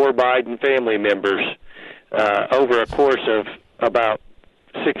it to 4 Biden family members over a course of about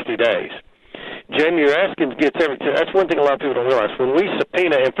 60 days. Jamie Raskins gets everything. That's one thing a lot of people don't realize. When we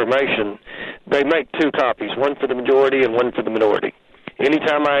subpoena information, they make 2 copies, one for the majority and one for the minority.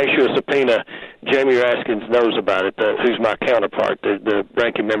 Anytime I issue a subpoena, Jamie Raskins knows about it, who's my counterpart, the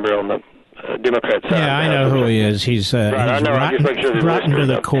ranking member on the Democrat side. Yeah, I know who he is. He's rotten to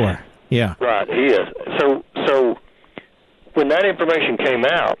the core. Yeah. Right, he is. So when that information came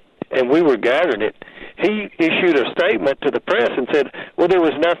out and we were gathering it, he issued a statement to the press and said, well, there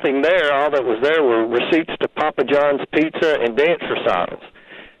was nothing there. All that was there were receipts to Papa John's Pizza and dance recitals.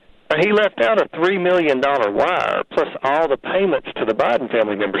 He left out a $3 million wire, plus all the payments to the Biden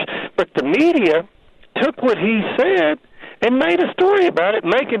family members. But the media took what he said and made a story about it,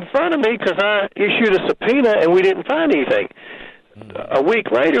 making fun of me because I issued a subpoena and we didn't find anything. A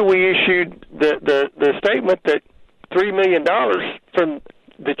week later, we issued the statement that $3 million from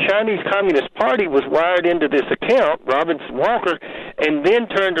the Chinese Communist Party was wired into this account, Robinson Walker, and then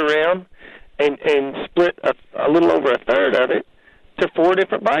turned around and split a little over a third of it to 4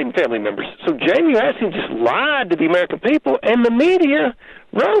 different Biden family members. So Jamie Raskin just lied to the American people, and the media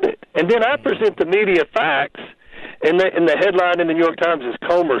wrote it. And then I present the media facts, and the headline in the New York Times is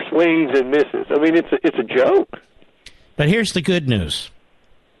Comer swings and misses. I mean, it's a joke. But here's the good news.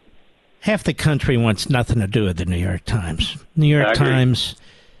 Half the country wants nothing to do with the New York Times. New York Times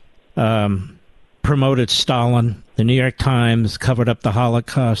promoted Stalin. The New York Times covered up the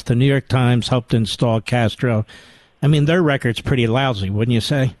Holocaust. The New York Times helped install Castro. I mean, their record's pretty lousy, wouldn't you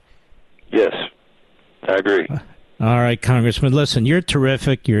say? Yes, I agree. All right, Congressman, listen, you're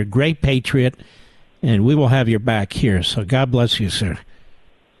terrific. You're a great patriot, and we will have your back here. So God bless you, sir.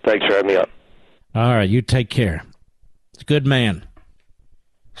 Thanks for having me on. All right, you take care. He's a good man.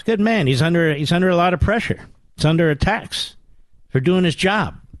 He's a good man. He's under a lot of pressure. He's under attacks for doing his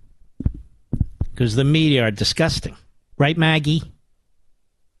job because the media are disgusting. Right, Maggie?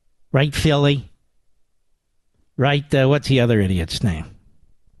 Right, Philly? Right, what's the other idiot's name?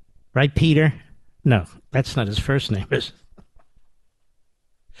 Right, Peter? No, that's not his first name, is it?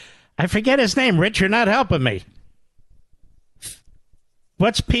 I forget his name. Rich, you're not helping me.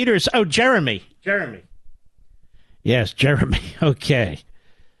 What's Peter's? Oh, Jeremy. Jeremy. Yes, Jeremy. Okay.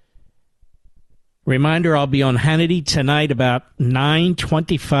 Reminder, I'll be on Hannity tonight about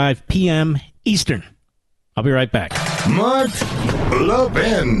 9:25 p.m. Eastern. I'll be right back. Mark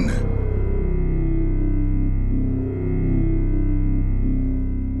Levin.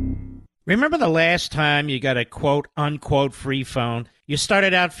 Remember the last time you got a quote-unquote free phone? You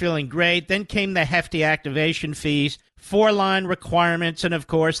started out feeling great, then came the hefty activation fees, 4-line requirements, and, of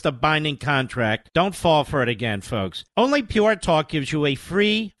course, the binding contract. Don't fall for it again, folks. Only Pure Talk gives you a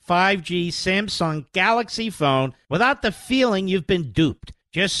free 5G Samsung Galaxy phone without the feeling you've been duped.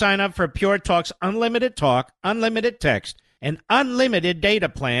 Just sign up for Pure Talk's unlimited talk, unlimited text, and unlimited data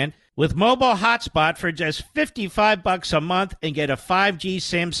plan with mobile hotspot for just $55 a month and get a 5G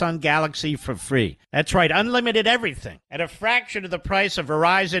Samsung Galaxy for free. That's right, unlimited everything at a fraction of the price of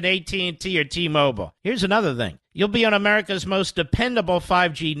Verizon, AT&T, or T-Mobile. Here's another thing. You'll be on America's most dependable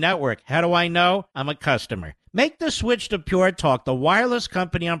 5G network. How do I know? I'm a customer. Make the switch to Pure Talk, the wireless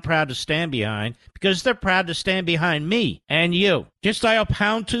company I'm proud to stand behind, because they're proud to stand behind me and you. Just dial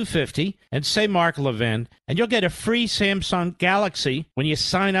pound 250 and say Mark Levin, and you'll get a free Samsung Galaxy when you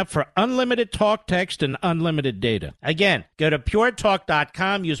sign up for unlimited talk, text, and unlimited data. Again, go to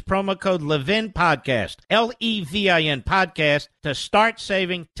puretalk.com, use promo code Levin Podcast, Levin Podcast, to start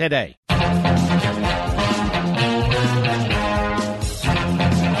saving today.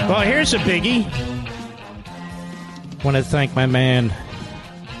 Well, here's a biggie. I want to thank my man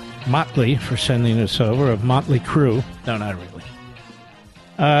Motley for sending this over, of Motley Crue. No, not really.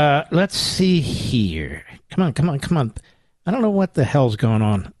 Let's see here. Come on. I don't know what the hell's going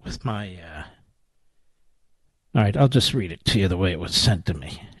on with my... All right, I'll just read it to you the way it was sent to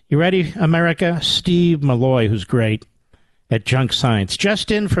me. You ready, America? Steve Malloy, who's great at Junk Science. Just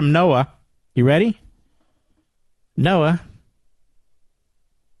in from NOAA. You ready? NOAA.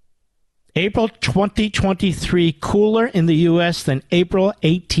 April 2023 cooler in the U.S. than April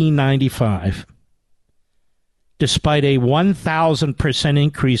 1895, despite a 1,000%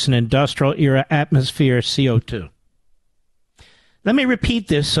 increase in industrial-era atmosphere CO2. Let me repeat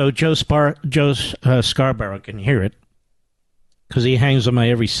this so Joe Scarborough can hear it, because he hangs on my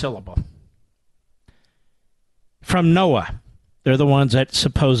every syllable. From NOAA. They're the ones that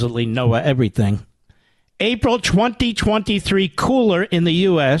supposedly know everything. April 2023 cooler in the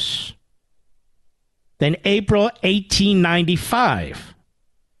U.S. than April 1895,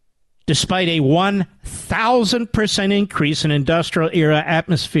 despite a 1,000% increase in industrial-era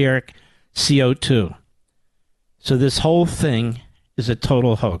atmospheric CO2. So this whole thing is a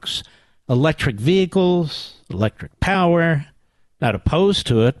total hoax. Electric vehicles, electric power, not opposed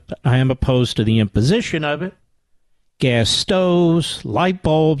to it, but I am opposed to the imposition of it. Gas stoves, light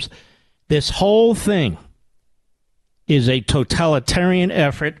bulbs. This whole thing is a totalitarian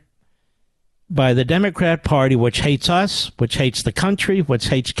effort by the Democrat Party, which hates us, which hates the country, which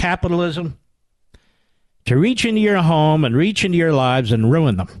hates capitalism, to reach into your home and reach into your lives and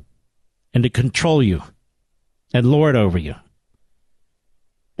ruin them, and to control you and lord over you.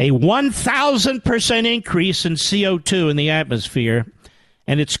 A 1,000% increase in CO2 in the atmosphere,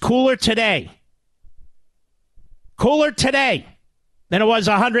 and it's cooler today than it was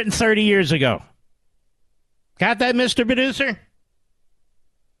 130 years ago. Got that, Mr. Producer?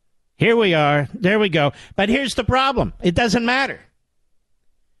 Here we are. There we go. But here's the problem. It doesn't matter.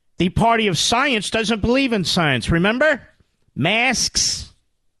 The party of science doesn't believe in science. Remember? Masks.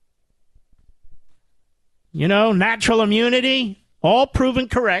 You know, natural immunity. All proven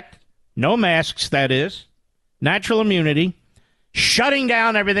correct. No masks, that is. Natural immunity. Shutting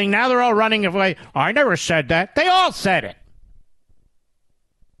down everything. Now they're all running away. I never said that. They all said it.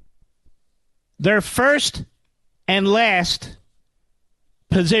 Their first and last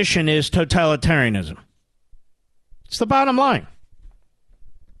position is totalitarianism. It's the bottom line.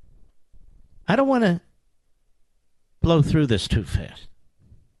 I don't want to blow through this too fast.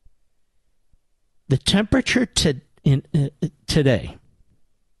 The temperature today,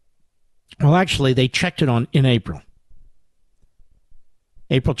 well, actually, they checked it in April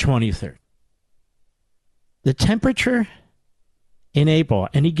 23rd. The temperature in April,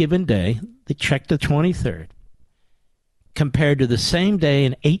 any given day, they checked the 23rd, compared to the same day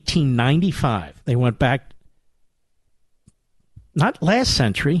in 1895. They went back, not last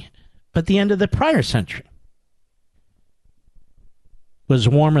century, but the end of the prior century. Was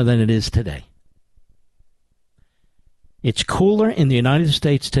warmer than it is today. It's cooler in the United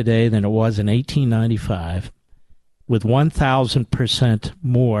States today than it was in 1895, with 1,000%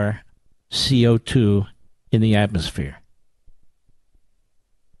 more CO2 in the atmosphere.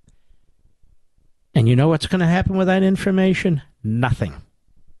 And you know what's going to happen with that information? Nothing.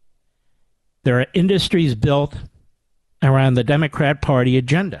 There are industries built around the Democrat Party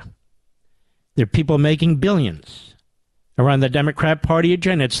agenda. There are people making billions around the Democrat Party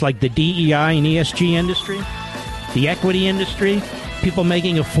agenda. It's like the DEI and ESG industry, the equity industry, people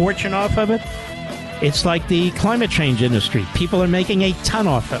making a fortune off of it. It's like the climate change industry. People are making a ton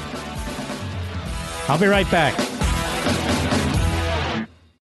off of it. I'll be right back.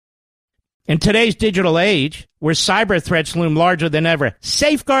 In today's digital age, where cyber threats loom larger than ever,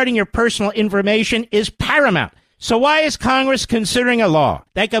 safeguarding your personal information is paramount. So why is Congress considering a law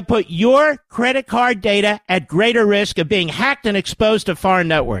that could put your credit card data at greater risk of being hacked and exposed to foreign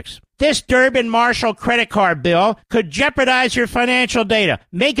networks? This Durbin-Marshall credit card bill could jeopardize your financial data,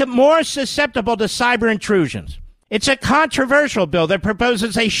 make it more susceptible to cyber intrusions. It's a controversial bill that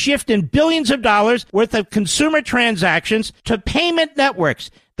proposes a shift in billions of dollars worth of consumer transactions to payment networks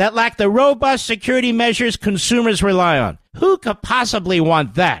that lack the robust security measures consumers rely on. Who could possibly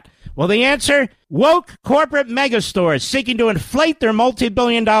want that? Well, the answer? Woke corporate megastores seeking to inflate their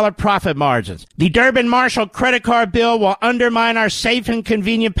multi-billion-dollar profit margins. The Durbin-Marshall credit card bill will undermine our safe and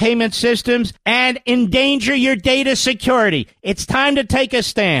convenient payment systems and endanger your data security. It's time to take a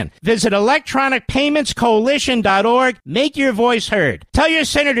stand. Visit electronicpaymentscoalition.org. Make your voice heard. Tell your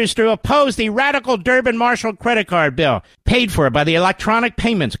senators to oppose the radical Durbin-Marshall credit card bill, paid for by the Electronic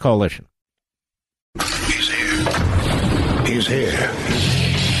Payments Coalition. He's here. He's here.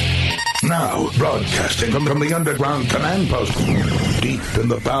 Now, broadcasting from the underground command post, deep in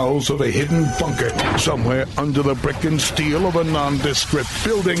the bowels of a hidden bunker, somewhere under the brick and steel of a nondescript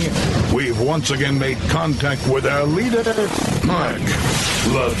building, we've once again made contact with our leader, Mark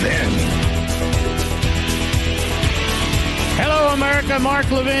Levin. Hello, America.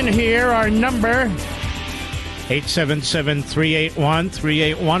 Mark Levin here. Our number,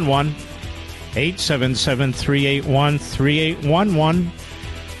 877-381-3811. 877-381-3811.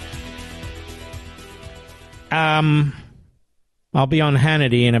 I'll be on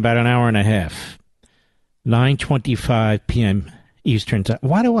Hannity in about an hour and a half. 9:25 p.m. Eastern Time.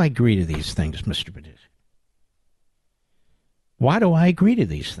 Why do I agree to these things, Mr. Producer? Why do I agree to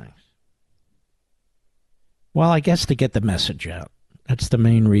these things? Well, I guess to get the message out. That's the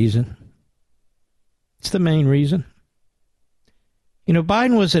main reason. It's the main reason. You know,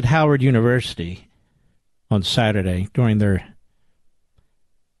 Biden was at Howard University on Saturday during their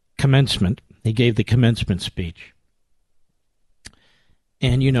commencement. He gave the commencement speech.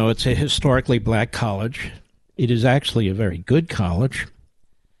 And, you know, it's a historically black college. It is actually a very good college.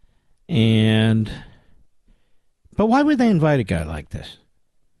 But why would they invite a guy like this?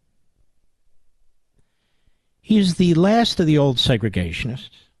 He's the last of the old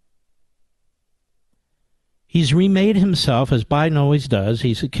segregationists. He's remade himself, as Biden always does,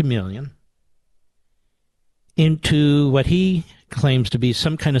 he's a chameleon, into what he claims to be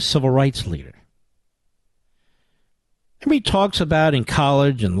some kind of civil rights leader. Remember, he talks about in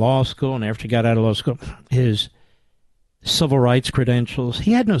college and law school, and after he got out of law school, his civil rights credentials.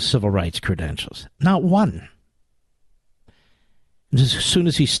 He had no civil rights credentials, not one. And as soon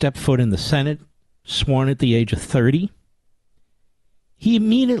as he stepped foot in the Senate, sworn at the age of 30, he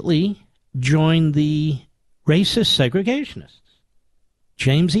immediately joined the racist segregationists.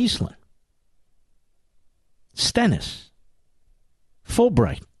 James Eastland, Stennis,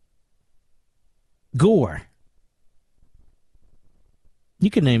 Fulbright, Gore. You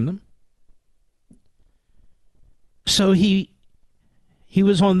can name them. So he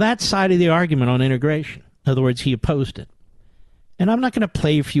was on that side of the argument on integration. In other words, he opposed it. And I'm not going to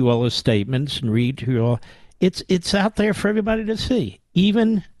play for you all his statements and read to you all. It's out there for everybody to see.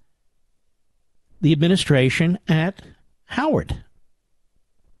 Even the administration at Howard.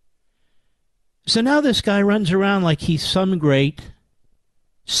 So now this guy runs around like he's some great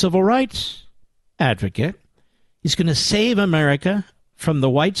civil rights advocate. He's going to save America from the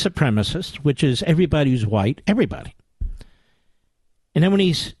white supremacists, which is everybody who's white, everybody. And then when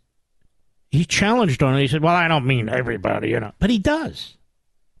he challenged on it, he said, well, I don't mean everybody, you know. But he does.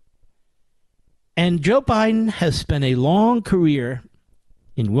 And Joe Biden has spent a long career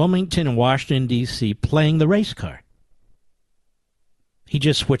in Wilmington and Washington, D.C., playing the race card. He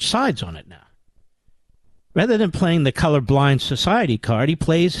just switched sides on it now. Rather than playing the colorblind society card, he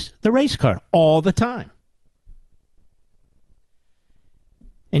plays the race card all the time.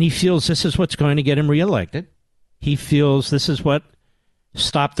 And he feels this is what's going to get him reelected. He feels this is what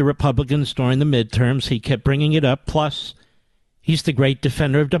stopped the Republicans during the midterms. He kept bringing it up. Plus, he's the great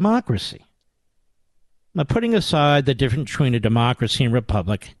defender of democracy. Now, putting aside the difference between a democracy and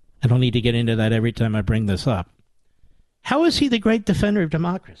republic, I don't need to get into that every time I bring this up. How is he the great defender of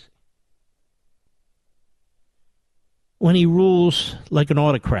democracy? When he rules like an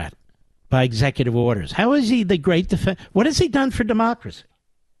autocrat, by executive orders. How is he the great defense? What has he done for democracy?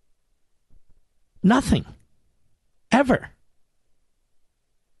 Nothing. Ever.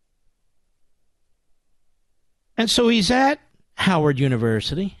 And so he's at Howard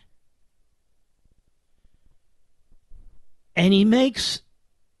University, and he makes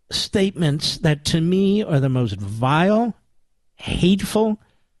statements that to me are the most vile, hateful,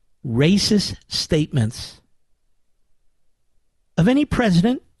 racist statements of any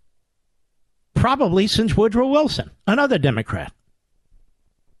president, probably since Woodrow Wilson, another Democrat.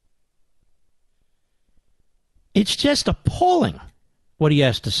 It's just appalling what he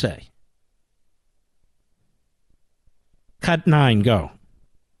has to say. Cut 9, go.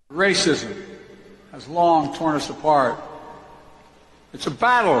 Racism has long torn us apart. It's a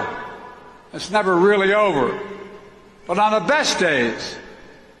battle that's never really over. But on the best days,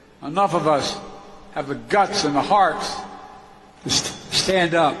 enough of us have the guts and the hearts to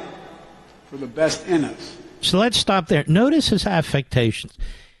stand up for the best in us. So let's stop there. Notice his affectations.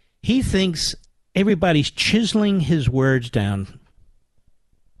 He thinks everybody's chiseling his words down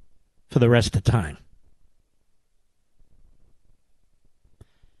for the rest of the time.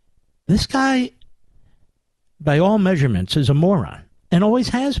 This guy, by all measurements, is a moron, and always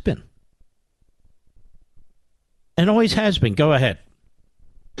has been. And always has been. Go ahead.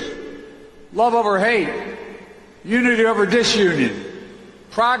 Love over hate, unity over disunion,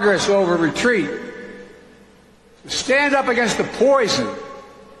 progress over retreat. Stand up against the poison of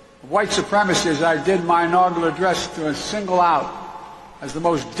white supremacy, as I did my inaugural address, to single out as the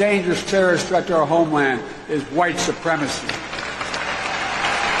most dangerous terrorist threat to our homeland is white supremacy.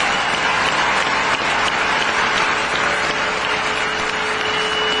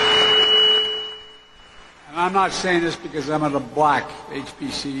 And I'm not saying this because I'm at a black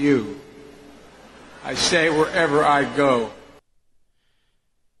HBCU. I say it wherever I go.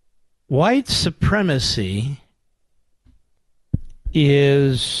 White supremacy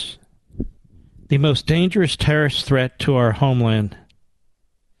is the most dangerous terrorist threat to our homeland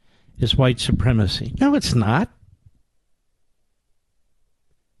is white supremacy. No, it's not.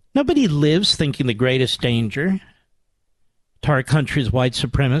 Nobody lives thinking the greatest danger to our country is white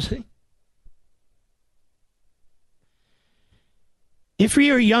supremacy. If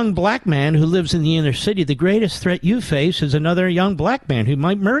you're a young black man who lives in the inner city, the greatest threat you face is another young black man who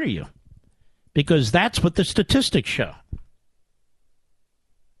might murder you, because that's what the statistics show.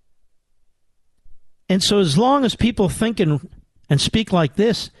 And so as long as people think and speak like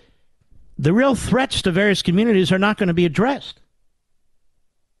this, the real threats to various communities are not going to be addressed.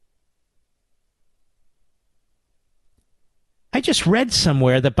 I just read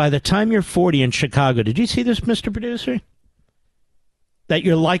somewhere that by the time you're 40 in Chicago, did you see this, Mr. Producer? That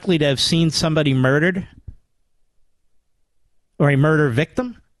you're likely to have seen somebody murdered or a murder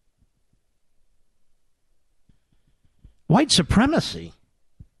victim? White supremacy.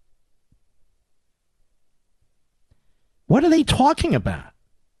 What are they talking about?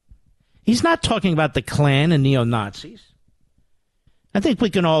 He's not talking about the Klan and neo-Nazis. I think we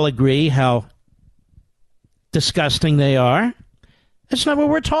can all agree how disgusting they are. That's not what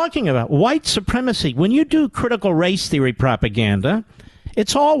we're talking about. White supremacy. When you do critical race theory propaganda,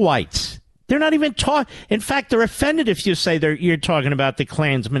 it's all whites. They're not even talking. In fact, they're offended if you say you're talking about the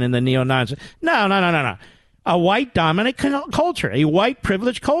Klansmen and the neo-Nazis. No. A white dominant culture, a white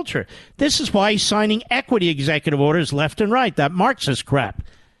privileged culture. This is why he's signing equity executive orders left and right, that Marxist crap.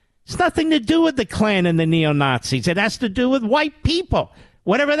 It's nothing to do with the Klan and the neo-Nazis. It has to do with white people,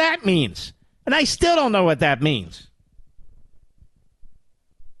 whatever that means. And I still don't know what that means.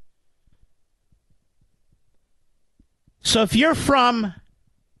 So if you're from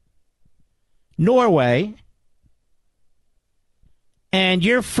Norway and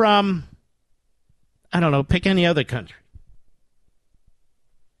you're from, I don't know, pick any other country.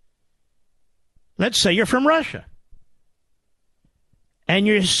 Let's say you're from Russia and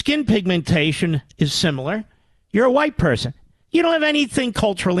your skin pigmentation is similar. You're a white person. You don't have anything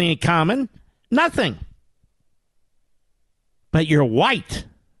culturally in common. Nothing. But you're white.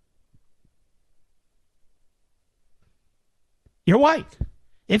 You're white.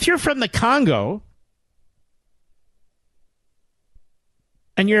 If you're from the Congo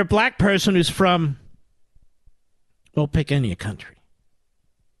and you're a black person who's from, well, pick any country,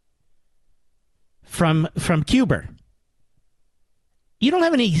 from Cuba, you don't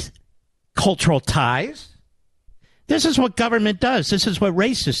have any cultural ties. This is what government does. This is what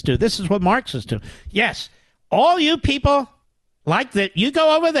racists do. This is what Marxists do. Yes, all you people like that, you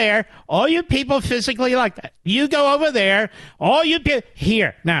go over there. All you people physically like that. You go over there. All you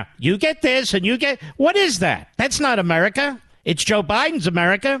here. Now, you get this and you get... What is that? That's not America. It's Joe Biden's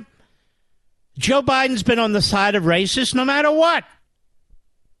America. Joe Biden's been on the side of racists no matter what,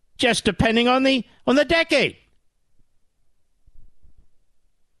 just depending on the decade.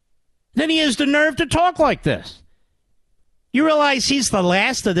 Then he has the nerve to talk like this. You realize he's the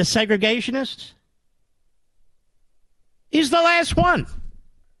last of the segregationists? He's the last one.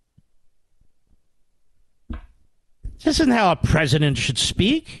 This isn't how a president should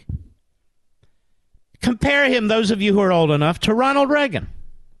speak. Compare him, those of you who are old enough, to Ronald Reagan.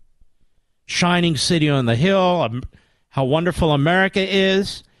 Shining city on the hill, how wonderful America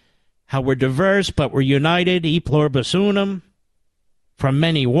is, how we're diverse, but we're united, e pluribus unum, from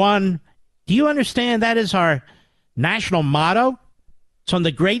many one. Do you understand that is our national motto? It's on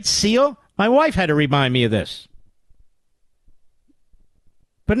the Great Seal. My wife had to remind me of this.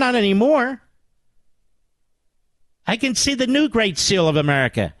 But not anymore. I can see the new Great Seal of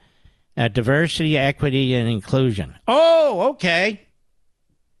America. Diversity, equity, and inclusion. Oh, okay.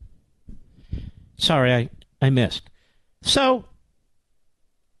 Sorry, I missed. So,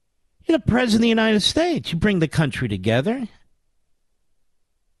 you're the President of the United States. You bring the country together.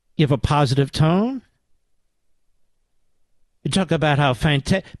 You have a positive tone. You talk about how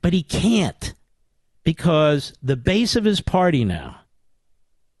fantastic, but he can't, because the base of his party now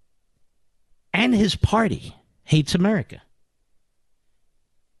and his party hates America.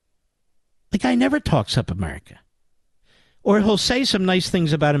 The guy never talks up America. Or he'll say some nice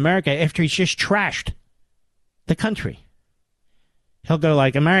things about America after he's just trashed the country. He'll go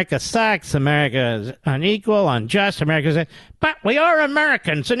like, America sucks, America is unequal, unjust, but we are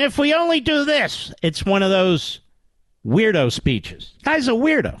Americans, and if we only do this, it's one of those weirdo speeches. Guy's a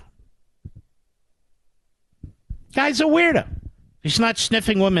weirdo. He's not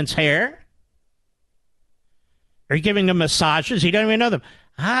sniffing women's hair or giving them massages. He doesn't even know them.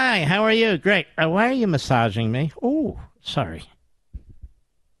 Hi, how are you? Great. Why are you massaging me? Oh, sorry.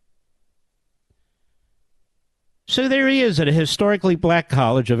 So there he is at a historically black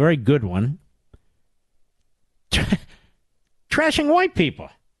college, a very good one, trashing white people.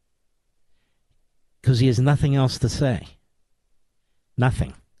 Because he has nothing else to say.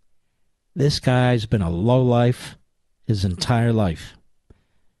 Nothing. This guy's been a lowlife his entire life.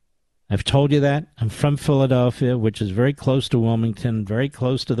 I've told you that. I'm from Philadelphia, which is very close to Wilmington, very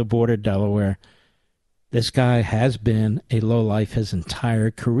close to the border of Delaware. This guy has been a lowlife his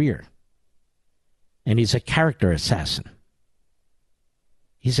entire career. And he's a character assassin.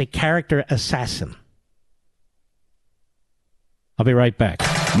 He's a character assassin. I'll be right back.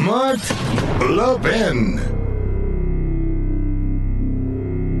 Mark Levin.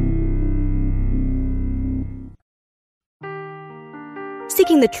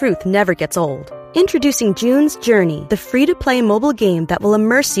 Seeking the truth never gets old. Introducing June's Journey, the free-to-play mobile game that will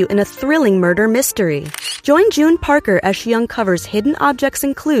immerse you in a thrilling murder mystery. Join June Parker as she uncovers hidden objects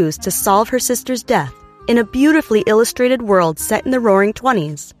and clues to solve her sister's death in a beautifully illustrated world set in the Roaring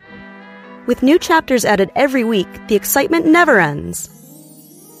 '20s. With new chapters added every week, the excitement never ends.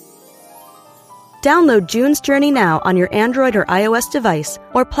 Download June's Journey now on your Android or iOS device,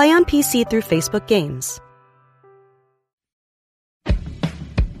 or play on PC through Facebook Games.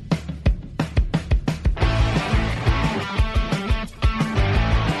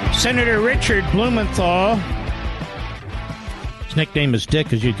 Senator Richard Blumenthal, his nickname is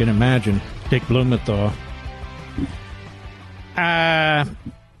Dick, as you can imagine, Dick Blumenthal.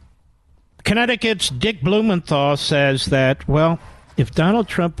 Connecticut's Dick Blumenthal says that, well, if Donald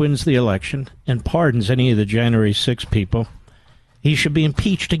Trump wins the election and pardons any of the January 6 people, he should be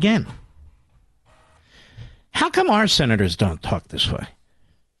impeached again. How come our senators don't talk this way?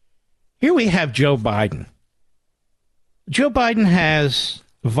 Here we have Joe Biden. Joe Biden has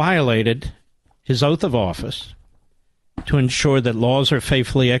violated his oath of office to ensure that laws are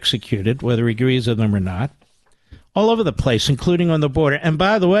faithfully executed, whether he agrees with them or not, all over the place, including on the border. And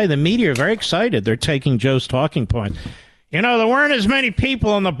by the way, the media are very excited. They're taking Joe's talking point. You know, there weren't as many people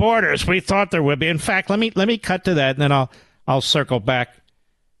on the border as we thought there would be. In fact, let me cut to that, and then I'll circle back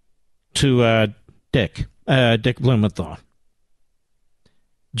to Dick Blumenthal.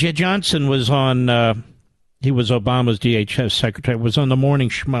 Jed Johnson was on. He was Obama's DHS secretary, was on the Morning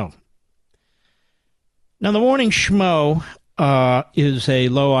Schmo. Now, the Morning Schmo is a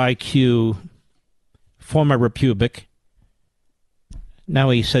low IQ former Republic. Now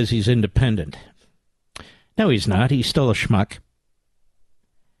he says he's independent. No, he's not. He's still a schmuck.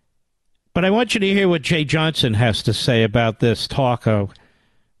 But I want you to hear what Jay Johnson has to say about this talk of,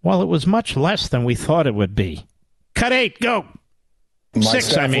 well, it was much less than we thought it would be. Cut 8, go. My 6,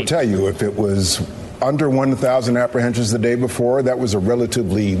 staff will tell you if it was under 1,000 apprehensions the day before, that was a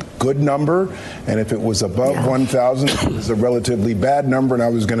relatively good number. And if it was above 1,000, it was a relatively bad number, and I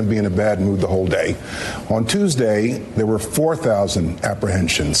was going to be in a bad mood the whole day. On Tuesday, there were 4,000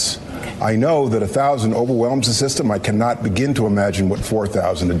 apprehensions. I know that 1,000 overwhelms the system. I cannot begin to imagine what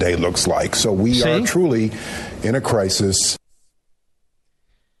 4,000 a day looks like. So we are truly in a crisis.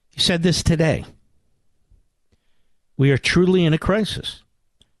 You said this today. We are truly in a crisis.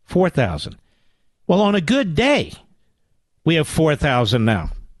 4,000. Well, on a good day, we have 4,000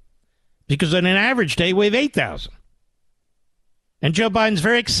 now. Because on an average day, we have 8,000. And Joe Biden's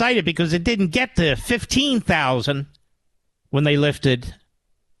very excited because it didn't get to 15,000 when they lifted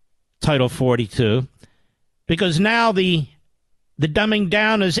Title 42. Because now the dumbing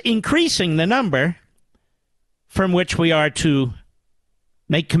down is increasing the number from which we are to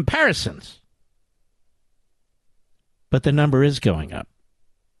make comparisons. But the number is going up.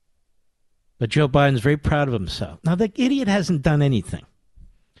 But Joe Biden's very proud of himself. Now, the idiot hasn't done anything.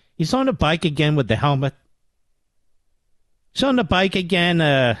 He's on the bike again with the helmet. He's on the bike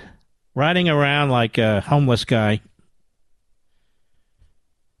again, riding around like a homeless guy.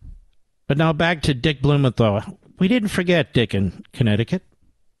 But now back to Dick Blumenthal. We didn't forget Dick in Connecticut.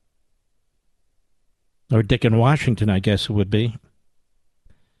 Or Dick in Washington, I guess it would be.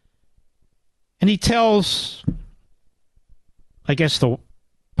 And he tells, I guess, the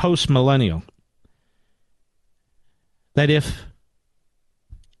post-millennial that if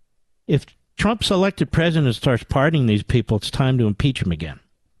Trump's elected president and starts pardoning these people, it's time to impeach him again.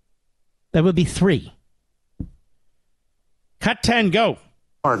 That would be 3. Cut 10, go.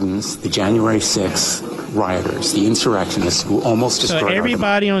 Pardons the January 6th rioters, the insurrectionists who almost destroyed. So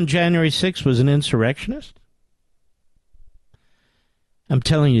everybody on January 6th was an insurrectionist? I'm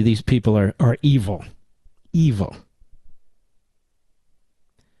telling you, these people are evil. Evil.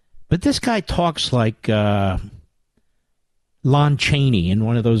 But this guy talks like Lon Chaney in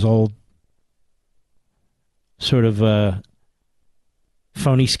one of those old sort of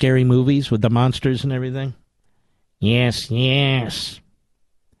phony, scary movies with the monsters and everything. Yes, yes.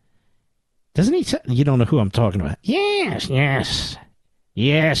 Doesn't he say, you don't know who I'm talking about. Yes, yes,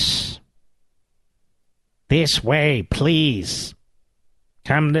 yes. This way, please.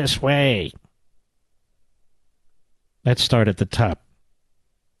 Come this way. Let's start at the top.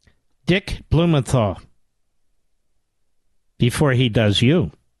 Dick Blumenthal. Before he does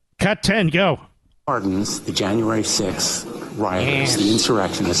you. Cut 10, go. Pardons the January 6th rioters, the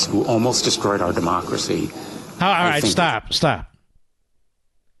insurrectionists who almost destroyed our democracy. All right, stop.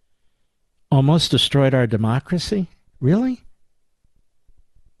 Almost destroyed our democracy? Really?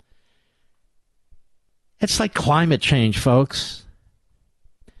 It's like climate change, folks.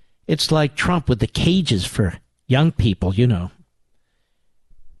 It's like Trump with the cages for young people, you know.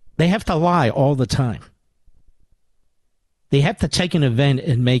 They have to lie all the time. They have to take an event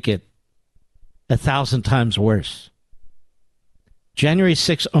and make it 1,000 times worse. January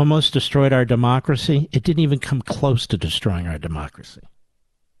 6th almost destroyed our democracy. It didn't even come close to destroying our democracy.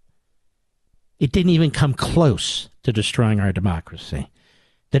 It didn't even come close to destroying our democracy.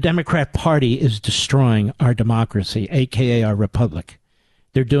 The Democrat Party is destroying our democracy, a.k.a. our republic.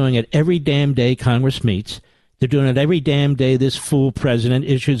 They're doing it every damn day Congress meets. They're doing it every damn day this fool president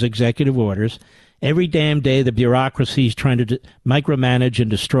issues executive orders. Every damn day the bureaucracy is trying to micromanage and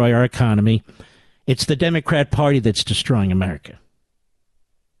destroy our economy. It's the Democrat Party that's destroying America.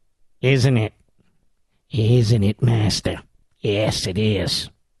 Isn't it? Isn't it, master? Yes, it is.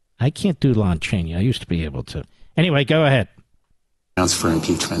 I can't do Lon Chaney. I used to be able to. Anyway, go ahead. For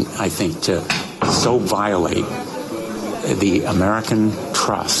impeachment, I think, to so violate the American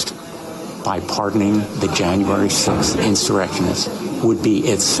trust by pardoning the January 6th insurrectionists would be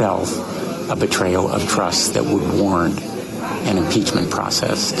itself a betrayal of trust that would warrant an impeachment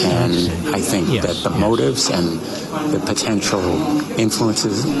process. And I think that the motives and the potential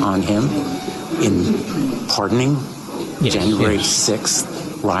influences on him in pardoning January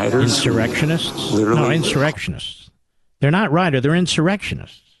 6th rioters. Insurrectionists? Literally. No, insurrectionists. They're not rioters, they're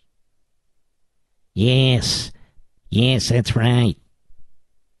insurrectionists. Yes. Yes, that's right.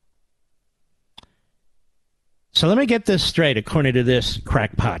 So let me get this straight, according to this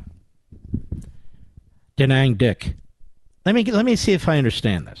crackpot denying Dick. Let me see if I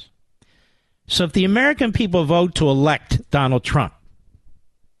understand this. So if the American people vote to elect Donald Trump,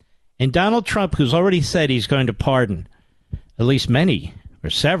 and Donald Trump, who's already said he's going to pardon at least many or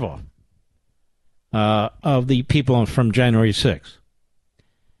several of the people from January 6th,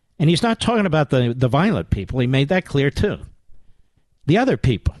 and he's not talking about the violent people. He made that clear, too. The other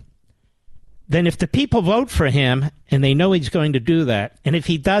people. then if the people vote for him and they know he's going to do that, and if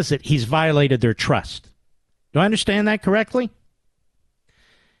he does it, he's violated their trust. Do I understand that correctly?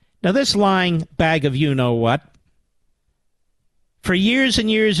 Now, this lying bag of you-know-what, for years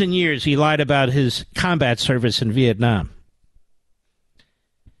and years and years, he lied about his combat service in Vietnam.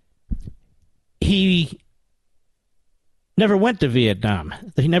 He never went to Vietnam.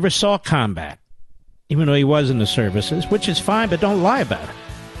 He never saw combat, even though he was in the services, which is fine, but don't lie about it.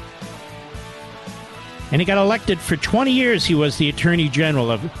 And he got elected for 20 years. He was the Attorney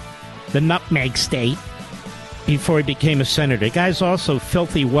General of the Nutmeg State before he became a senator. The guy's also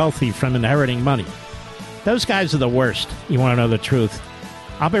filthy wealthy from inheriting money. Those guys are the worst. You want to know the truth?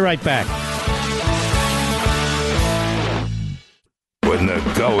 I'll be right back. When the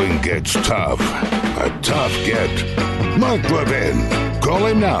going gets tough, a tough get. Mark Levin. Call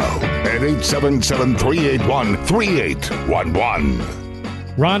him now at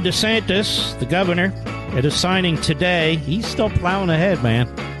 877-381-3811. Ron DeSantis, the governor, at a signing today, he's still plowing ahead, man.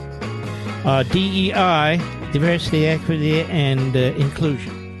 DEI, diversity, equity, and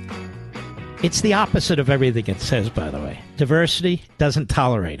inclusion. It's the opposite of everything it says, by the way. Diversity doesn't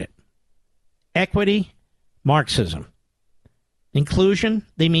tolerate it. Equity, Marxism. Inclusion,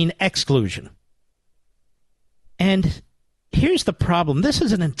 they mean exclusion. And here's the problem. This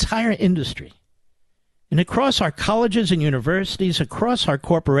is an entire industry. And across our colleges and universities, across our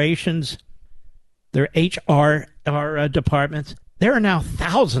corporations, their HR departments, there are now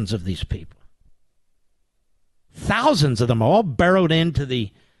thousands of these people. Thousands of them all burrowed into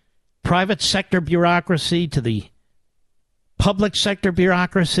the private sector bureaucracy, to the public sector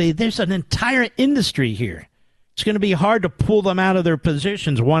bureaucracy. There's an entire industry here. It's going to be hard to pull them out of their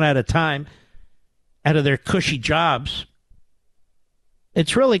positions one at a time, out of their cushy jobs.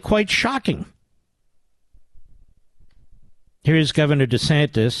 It's really quite shocking. Here's Governor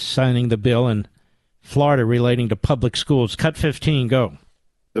DeSantis signing the bill in Florida relating to public schools. Cut 15, go.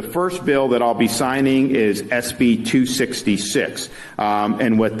 The first bill that I'll be signing is SB 266.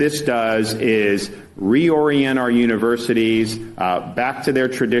 And what this does is reorient our universities back to their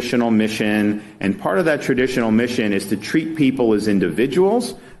traditional mission. And part of that traditional mission is to treat people as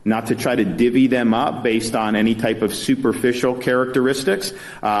individuals, not to try to divvy them up based on any type of superficial characteristics.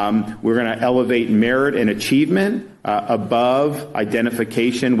 We're going to elevate merit and achievement above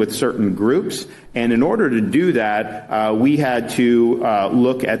identification with certain groups. And in order to do that, we had to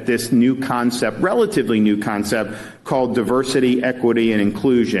look at this new concept, relatively new concept, called diversity, equity, and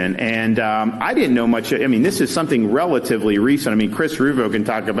inclusion. And I didn't know much. I mean, this is something relatively recent. I mean, Chris Ruvo can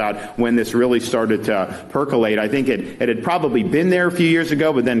talk about when this really started to percolate. I think it had probably been there a few years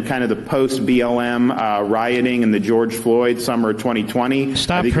ago, but then kind of the post-BLM rioting and the George Floyd summer of 2020.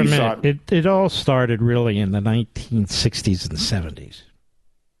 Stop for a minute. It all started really in the 1960s and 70s.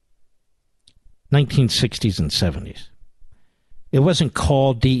 1960s and 70s. It wasn't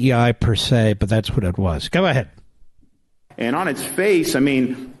called DEI per se, but that's what it was. Go ahead. And on its face, I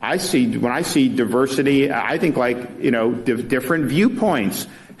mean, when I see diversity, I think different viewpoints.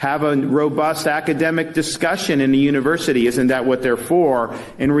 Have a robust academic discussion in the university. Isn't that what they're for?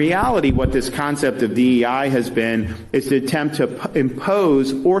 In reality, what this concept of DEI has been is to attempt to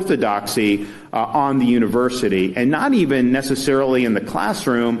impose orthodoxy on the university, and not even necessarily in the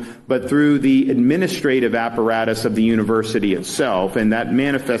classroom, but through the administrative apparatus of the university itself. And that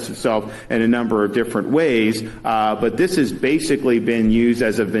manifests itself in a number of different ways. But this has basically been used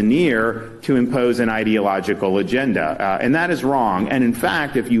as a veneer to impose an ideological agenda. And that is wrong. And in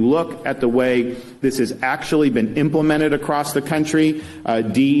fact, if you look at the way this has actually been implemented across the country,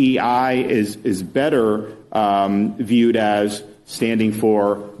 DEI is better viewed as standing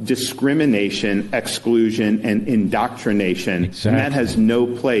for discrimination, exclusion, and indoctrination. Exactly. And that has no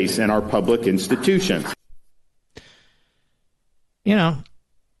place in our public institutions. You know,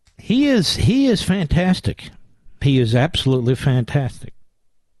 he is fantastic. He is absolutely fantastic.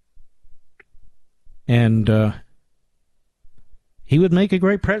 And he would make a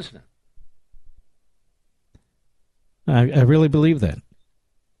great president. I really believe that.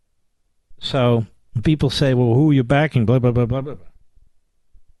 So people say, well, who are you backing? Blah, blah, blah, blah, blah.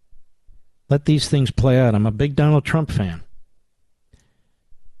 Let these things play out. I'm a big Donald Trump fan.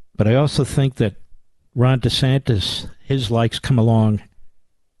 But I also think that Ron DeSantis, his likes come along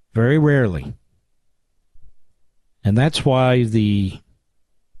very rarely. And that's why the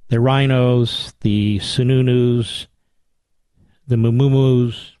rhinos, the Sununus, the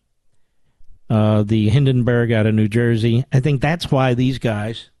Mumumus, the Hindenburg out of New Jersey, I think that's why these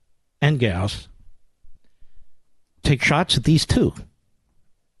guys and gals take shots at these two.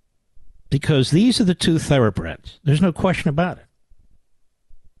 Because these are the two thoroughbreds. There's no question about it.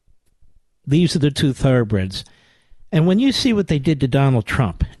 These are the two thoroughbreds. And when you see what they did to Donald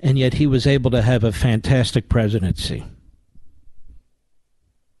Trump, and yet he was able to have a fantastic presidency,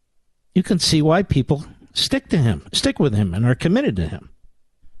 you can see why people stick with him, and are committed to him.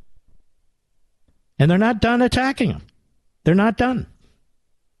 And they're not done attacking him. They're not done.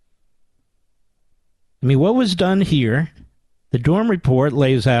 I mean, what was done here, the Durham report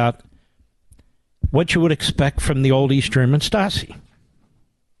lays out what you would expect from the old East German Stasi.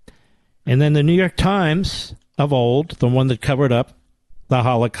 And then the New York Times of old, the one that covered up the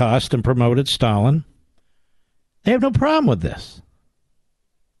Holocaust and promoted Stalin, they have no problem with this.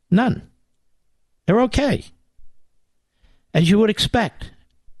 None. They're okay. As you would expect,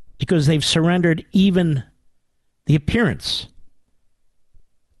 because they've surrendered even the appearance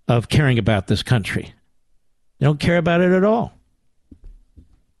of caring about this country. They don't care about it at all.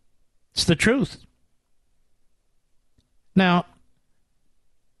 It's the truth. Now,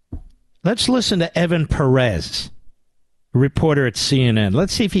 let's listen to Evan Perez, a reporter at CNN.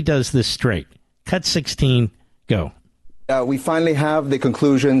 Let's see if he does this straight. Cut 16, go. We finally have the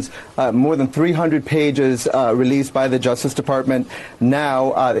conclusions, more than 300 pages released by the Justice Department.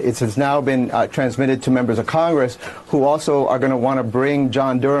 Now, it has now been transmitted to members of Congress who also are going to want to bring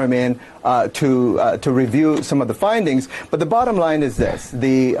John Durham in to review some of the findings. But the bottom line is this.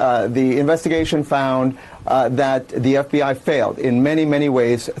 The investigation found that the FBI failed in many, many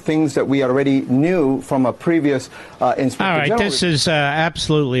ways, things that we already knew from a previous Inspector All right, General. this is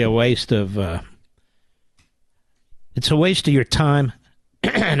absolutely a waste of... It's a waste of your time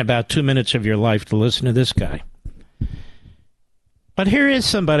and about 2 minutes of your life to listen to this guy. But here is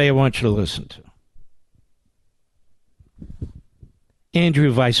somebody I want you to listen to.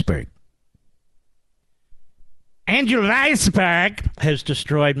 Andrew Weisberg. Andrew Weisberg has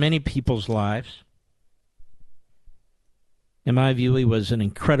destroyed many people's lives. In my view, he was an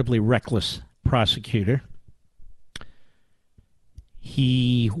incredibly reckless prosecutor.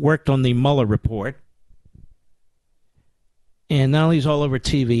 He worked on the Mueller report. And now he's all over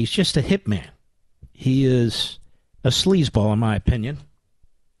TV. He's just a hitman. He is a sleazeball, in my opinion.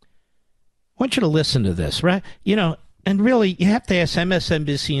 I want you to listen to this, right? You know, and really, you have to ask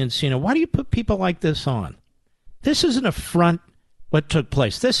MSNBC and CNN, why do you put people like this on? This is an affront, what took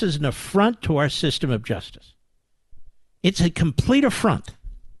place. This is an affront to our system of justice. It's a complete affront.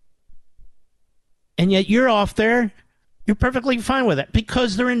 And yet you're off there, you're perfectly fine with it,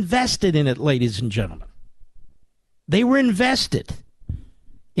 because they're invested in it, ladies and gentlemen. They were invested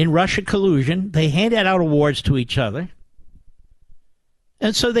in Russia collusion. They handed out awards to each other.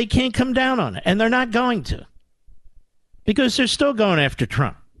 And so they can't come down on it. And they're not going to. Because they're still going after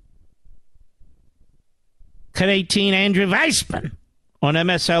Trump. Cut 18, Andrew Weissman on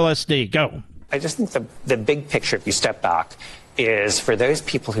MSLSD. Go. I just think the big picture, if you step back, is for those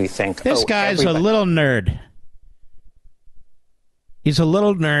people who think... This guy's a little nerd. He's a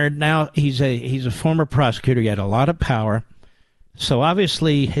little nerd. Now, he's a former prosecutor. He had a lot of power. So,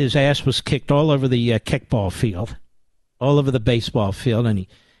 obviously, his ass was kicked all over the kickball field, all over the baseball field. And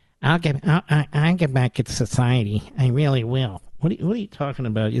I'll get back at society. I really will. What are you talking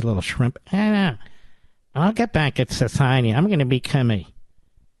about, you little shrimp? I know. I'll get back at society. I'm going to become a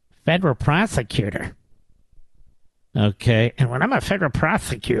federal prosecutor. Okay. And when I'm a federal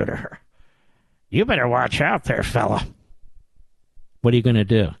prosecutor, you better watch out there, fella. What are you going to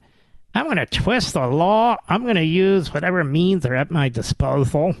do? I'm going to twist the law. I'm going to use whatever means are at my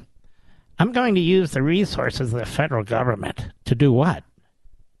disposal. I'm going to use the resources of the federal government to do what?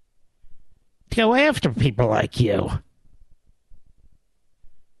 To go after people like you.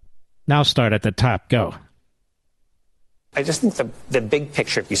 Now start at the top. Go. I just think the big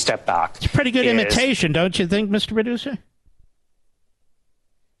picture, if you step back... It's a pretty good imitation, don't you think, Mr. Producer?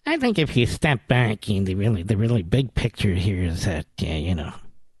 I think if you step back, the really big picture here is that,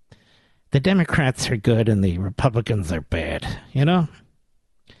 the Democrats are good and the Republicans are bad, The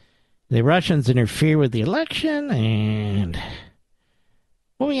Russians interfere with the election, and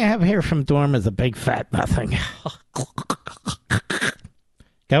what we have here from Durham is a big fat nothing.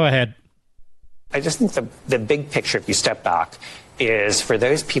 Go ahead. I just think the big picture, if you step back, is for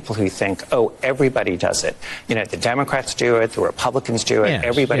those people who think, everybody does it. The Democrats do it, the Republicans do it,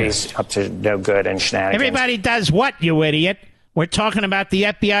 everybody's up to no good and shenanigans. Everybody does what, you idiot? We're talking about the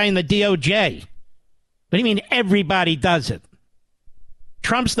FBI and the DOJ. What do you mean everybody does it?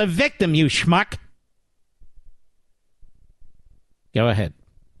 Trump's the victim, you schmuck. Go ahead.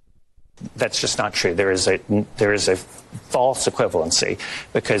 That's just not true. There is a false equivalency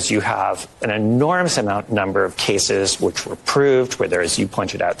because you have an enormous number of cases which were proved, where there, as you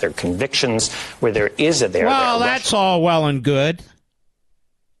pointed out, there are convictions, where there is a there. Well, that's all well and good.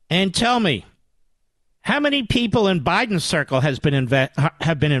 and tell me, how many people in Biden's circle have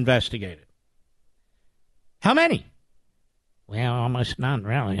been investigated? How many? Well, almost none,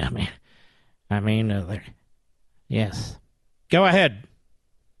 really. Yes. Go ahead.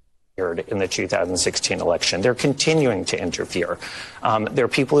 In the 2016 election, they're continuing to interfere. There are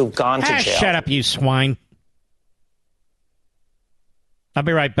people who've gone to jail. Shut up, you swine. I'll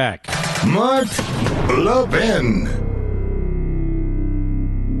be right back. Mark Levin.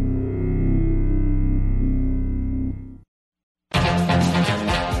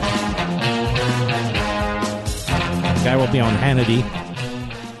 Guy will be on Hannity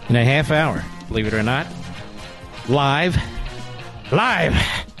in a half hour, believe it or not. Live.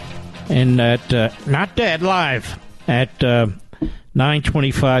 And not dead, live at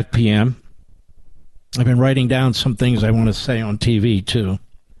 9:25 p.m. I've been writing down some things I want to say on TV, too,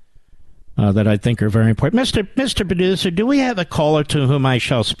 that I think are very important. Mr. Producer, do we have a caller to whom I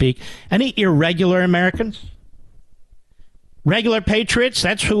shall speak? Any irregular Americans? Regular patriots?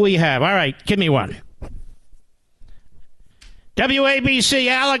 That's who we have. All right, give me one. WABC,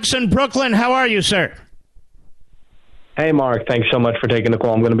 Alex in Brooklyn. How are you, sir? Hey, Mark. Thanks so much for taking the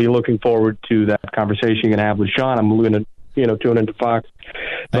call. I'm going to be looking forward to that conversation you're going to have with Sean. I'm going to, tune into Fox.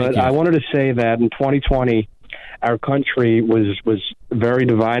 But I wanted to say that in 2020, our country was very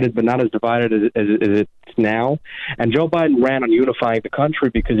divided, but not as divided as it's now. And Joe Biden ran on unifying the country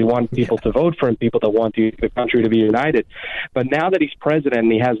because he wanted people to vote for him, people that want the country to be united. But now that he's president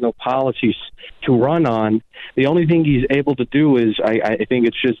and he has no policies to run on, the only thing he's able to do is, I think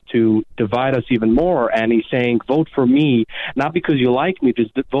it's just to divide us even more. And he's saying, vote for me, not because you like me,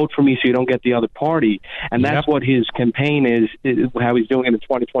 just vote for me so you don't get the other party. And that's what his campaign is how he's doing it in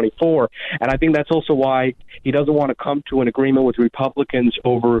 2024. And I think that's also why he doesn't want to come to an agreement with Republicans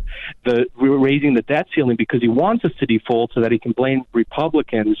over raising the debt ceiling, because he wants us to default so that he can blame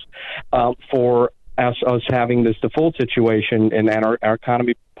Republicans for us having this default situation and our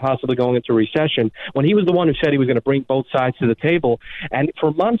economy possibly going into recession, when he was the one who said he was going to bring both sides to the table. And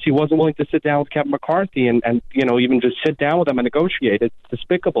for months, he wasn't willing to sit down with Kevin McCarthy and even just sit down with him and negotiate. It's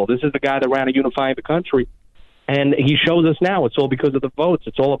despicable. This is the guy that ran a unifying the country. And he shows us now it's all because of the votes.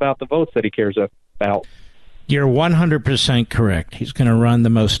 It's all about the votes that he cares about. You're 100% correct. He's going to run the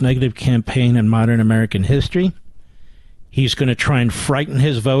most negative campaign in modern American history. He's going to try and frighten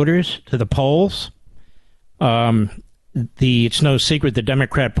his voters to the polls. It's no secret the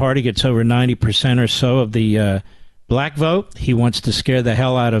Democrat Party gets over 90% or so of the black vote. He wants to scare the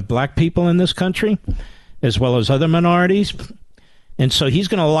hell out of black people in this country, as well as other minorities. And so he's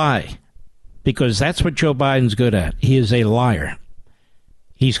going to lie, because that's what Joe Biden's good at. He is a liar.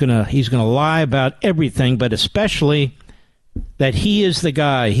 He's going to lie about everything, but especially that he is the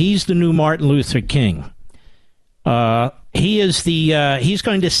guy. He's the new Martin Luther King. He's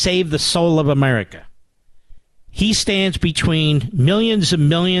going to save the soul of America. He stands between millions and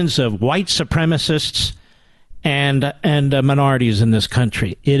millions of white supremacists and minorities in this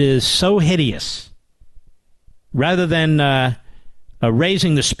country. It is so hideous. Rather than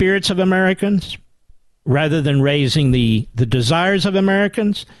raising the spirits of Americans, rather than raising the desires of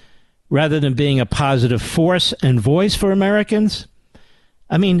Americans, rather than being a positive force and voice for Americans,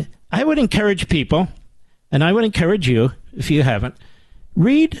 I mean, I would encourage people, and I would encourage you, if you haven't,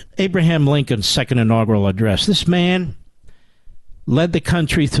 read Abraham Lincoln's second inaugural address. This man led the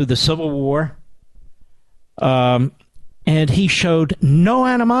country through the Civil War, and he showed no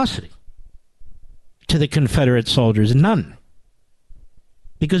animosity to the Confederate soldiers, none.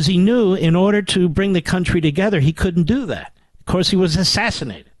 Because he knew in order to bring the country together, he couldn't do that. Of course, he was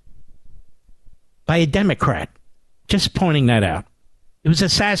assassinated by a Democrat. Just pointing that out. He was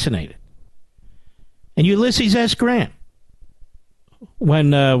assassinated. And Ulysses S. Grant, when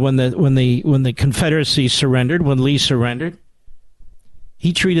the Confederacy surrendered, when Lee surrendered,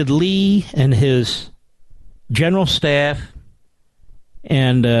 he treated Lee and his general staff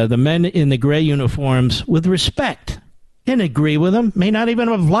and the men in the gray uniforms with respect. Didn't agree with them, may not even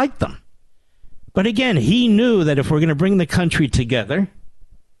have liked them. But again, he knew that if we're going to bring the country together,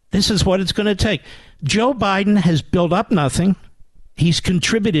 this is what it's going to take. Joe Biden has built up nothing. He's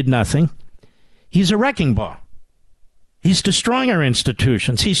contributed nothing. He's a wrecking ball. He's destroying our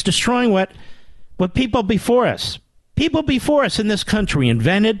institutions. He's destroying what people before us in this country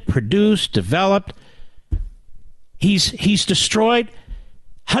invented, produced, developed. He's destroyed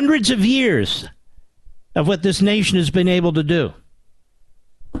hundreds of years of what this nation has been able to do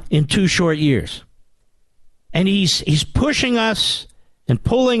in 2 short years. And he's pushing us and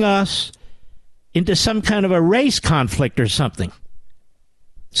pulling us into some kind of a race conflict or something,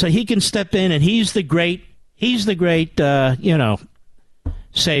 so he can step in and he's the great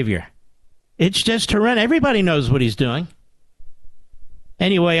savior. It's just horrendous. Everybody knows what he's doing.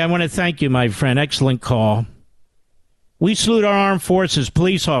 Anyway, I want to thank you, my friend. Excellent call. We salute our armed forces,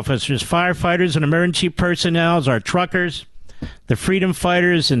 police officers, firefighters, and emergency personnel, our truckers, the freedom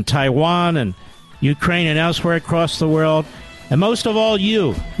fighters in Taiwan and Ukraine and elsewhere across the world. And most of all,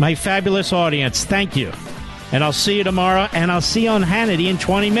 you, my fabulous audience, thank you. And I'll see you tomorrow, and I'll see you on Hannity in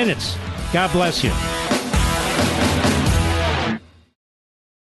 20 minutes. God bless you.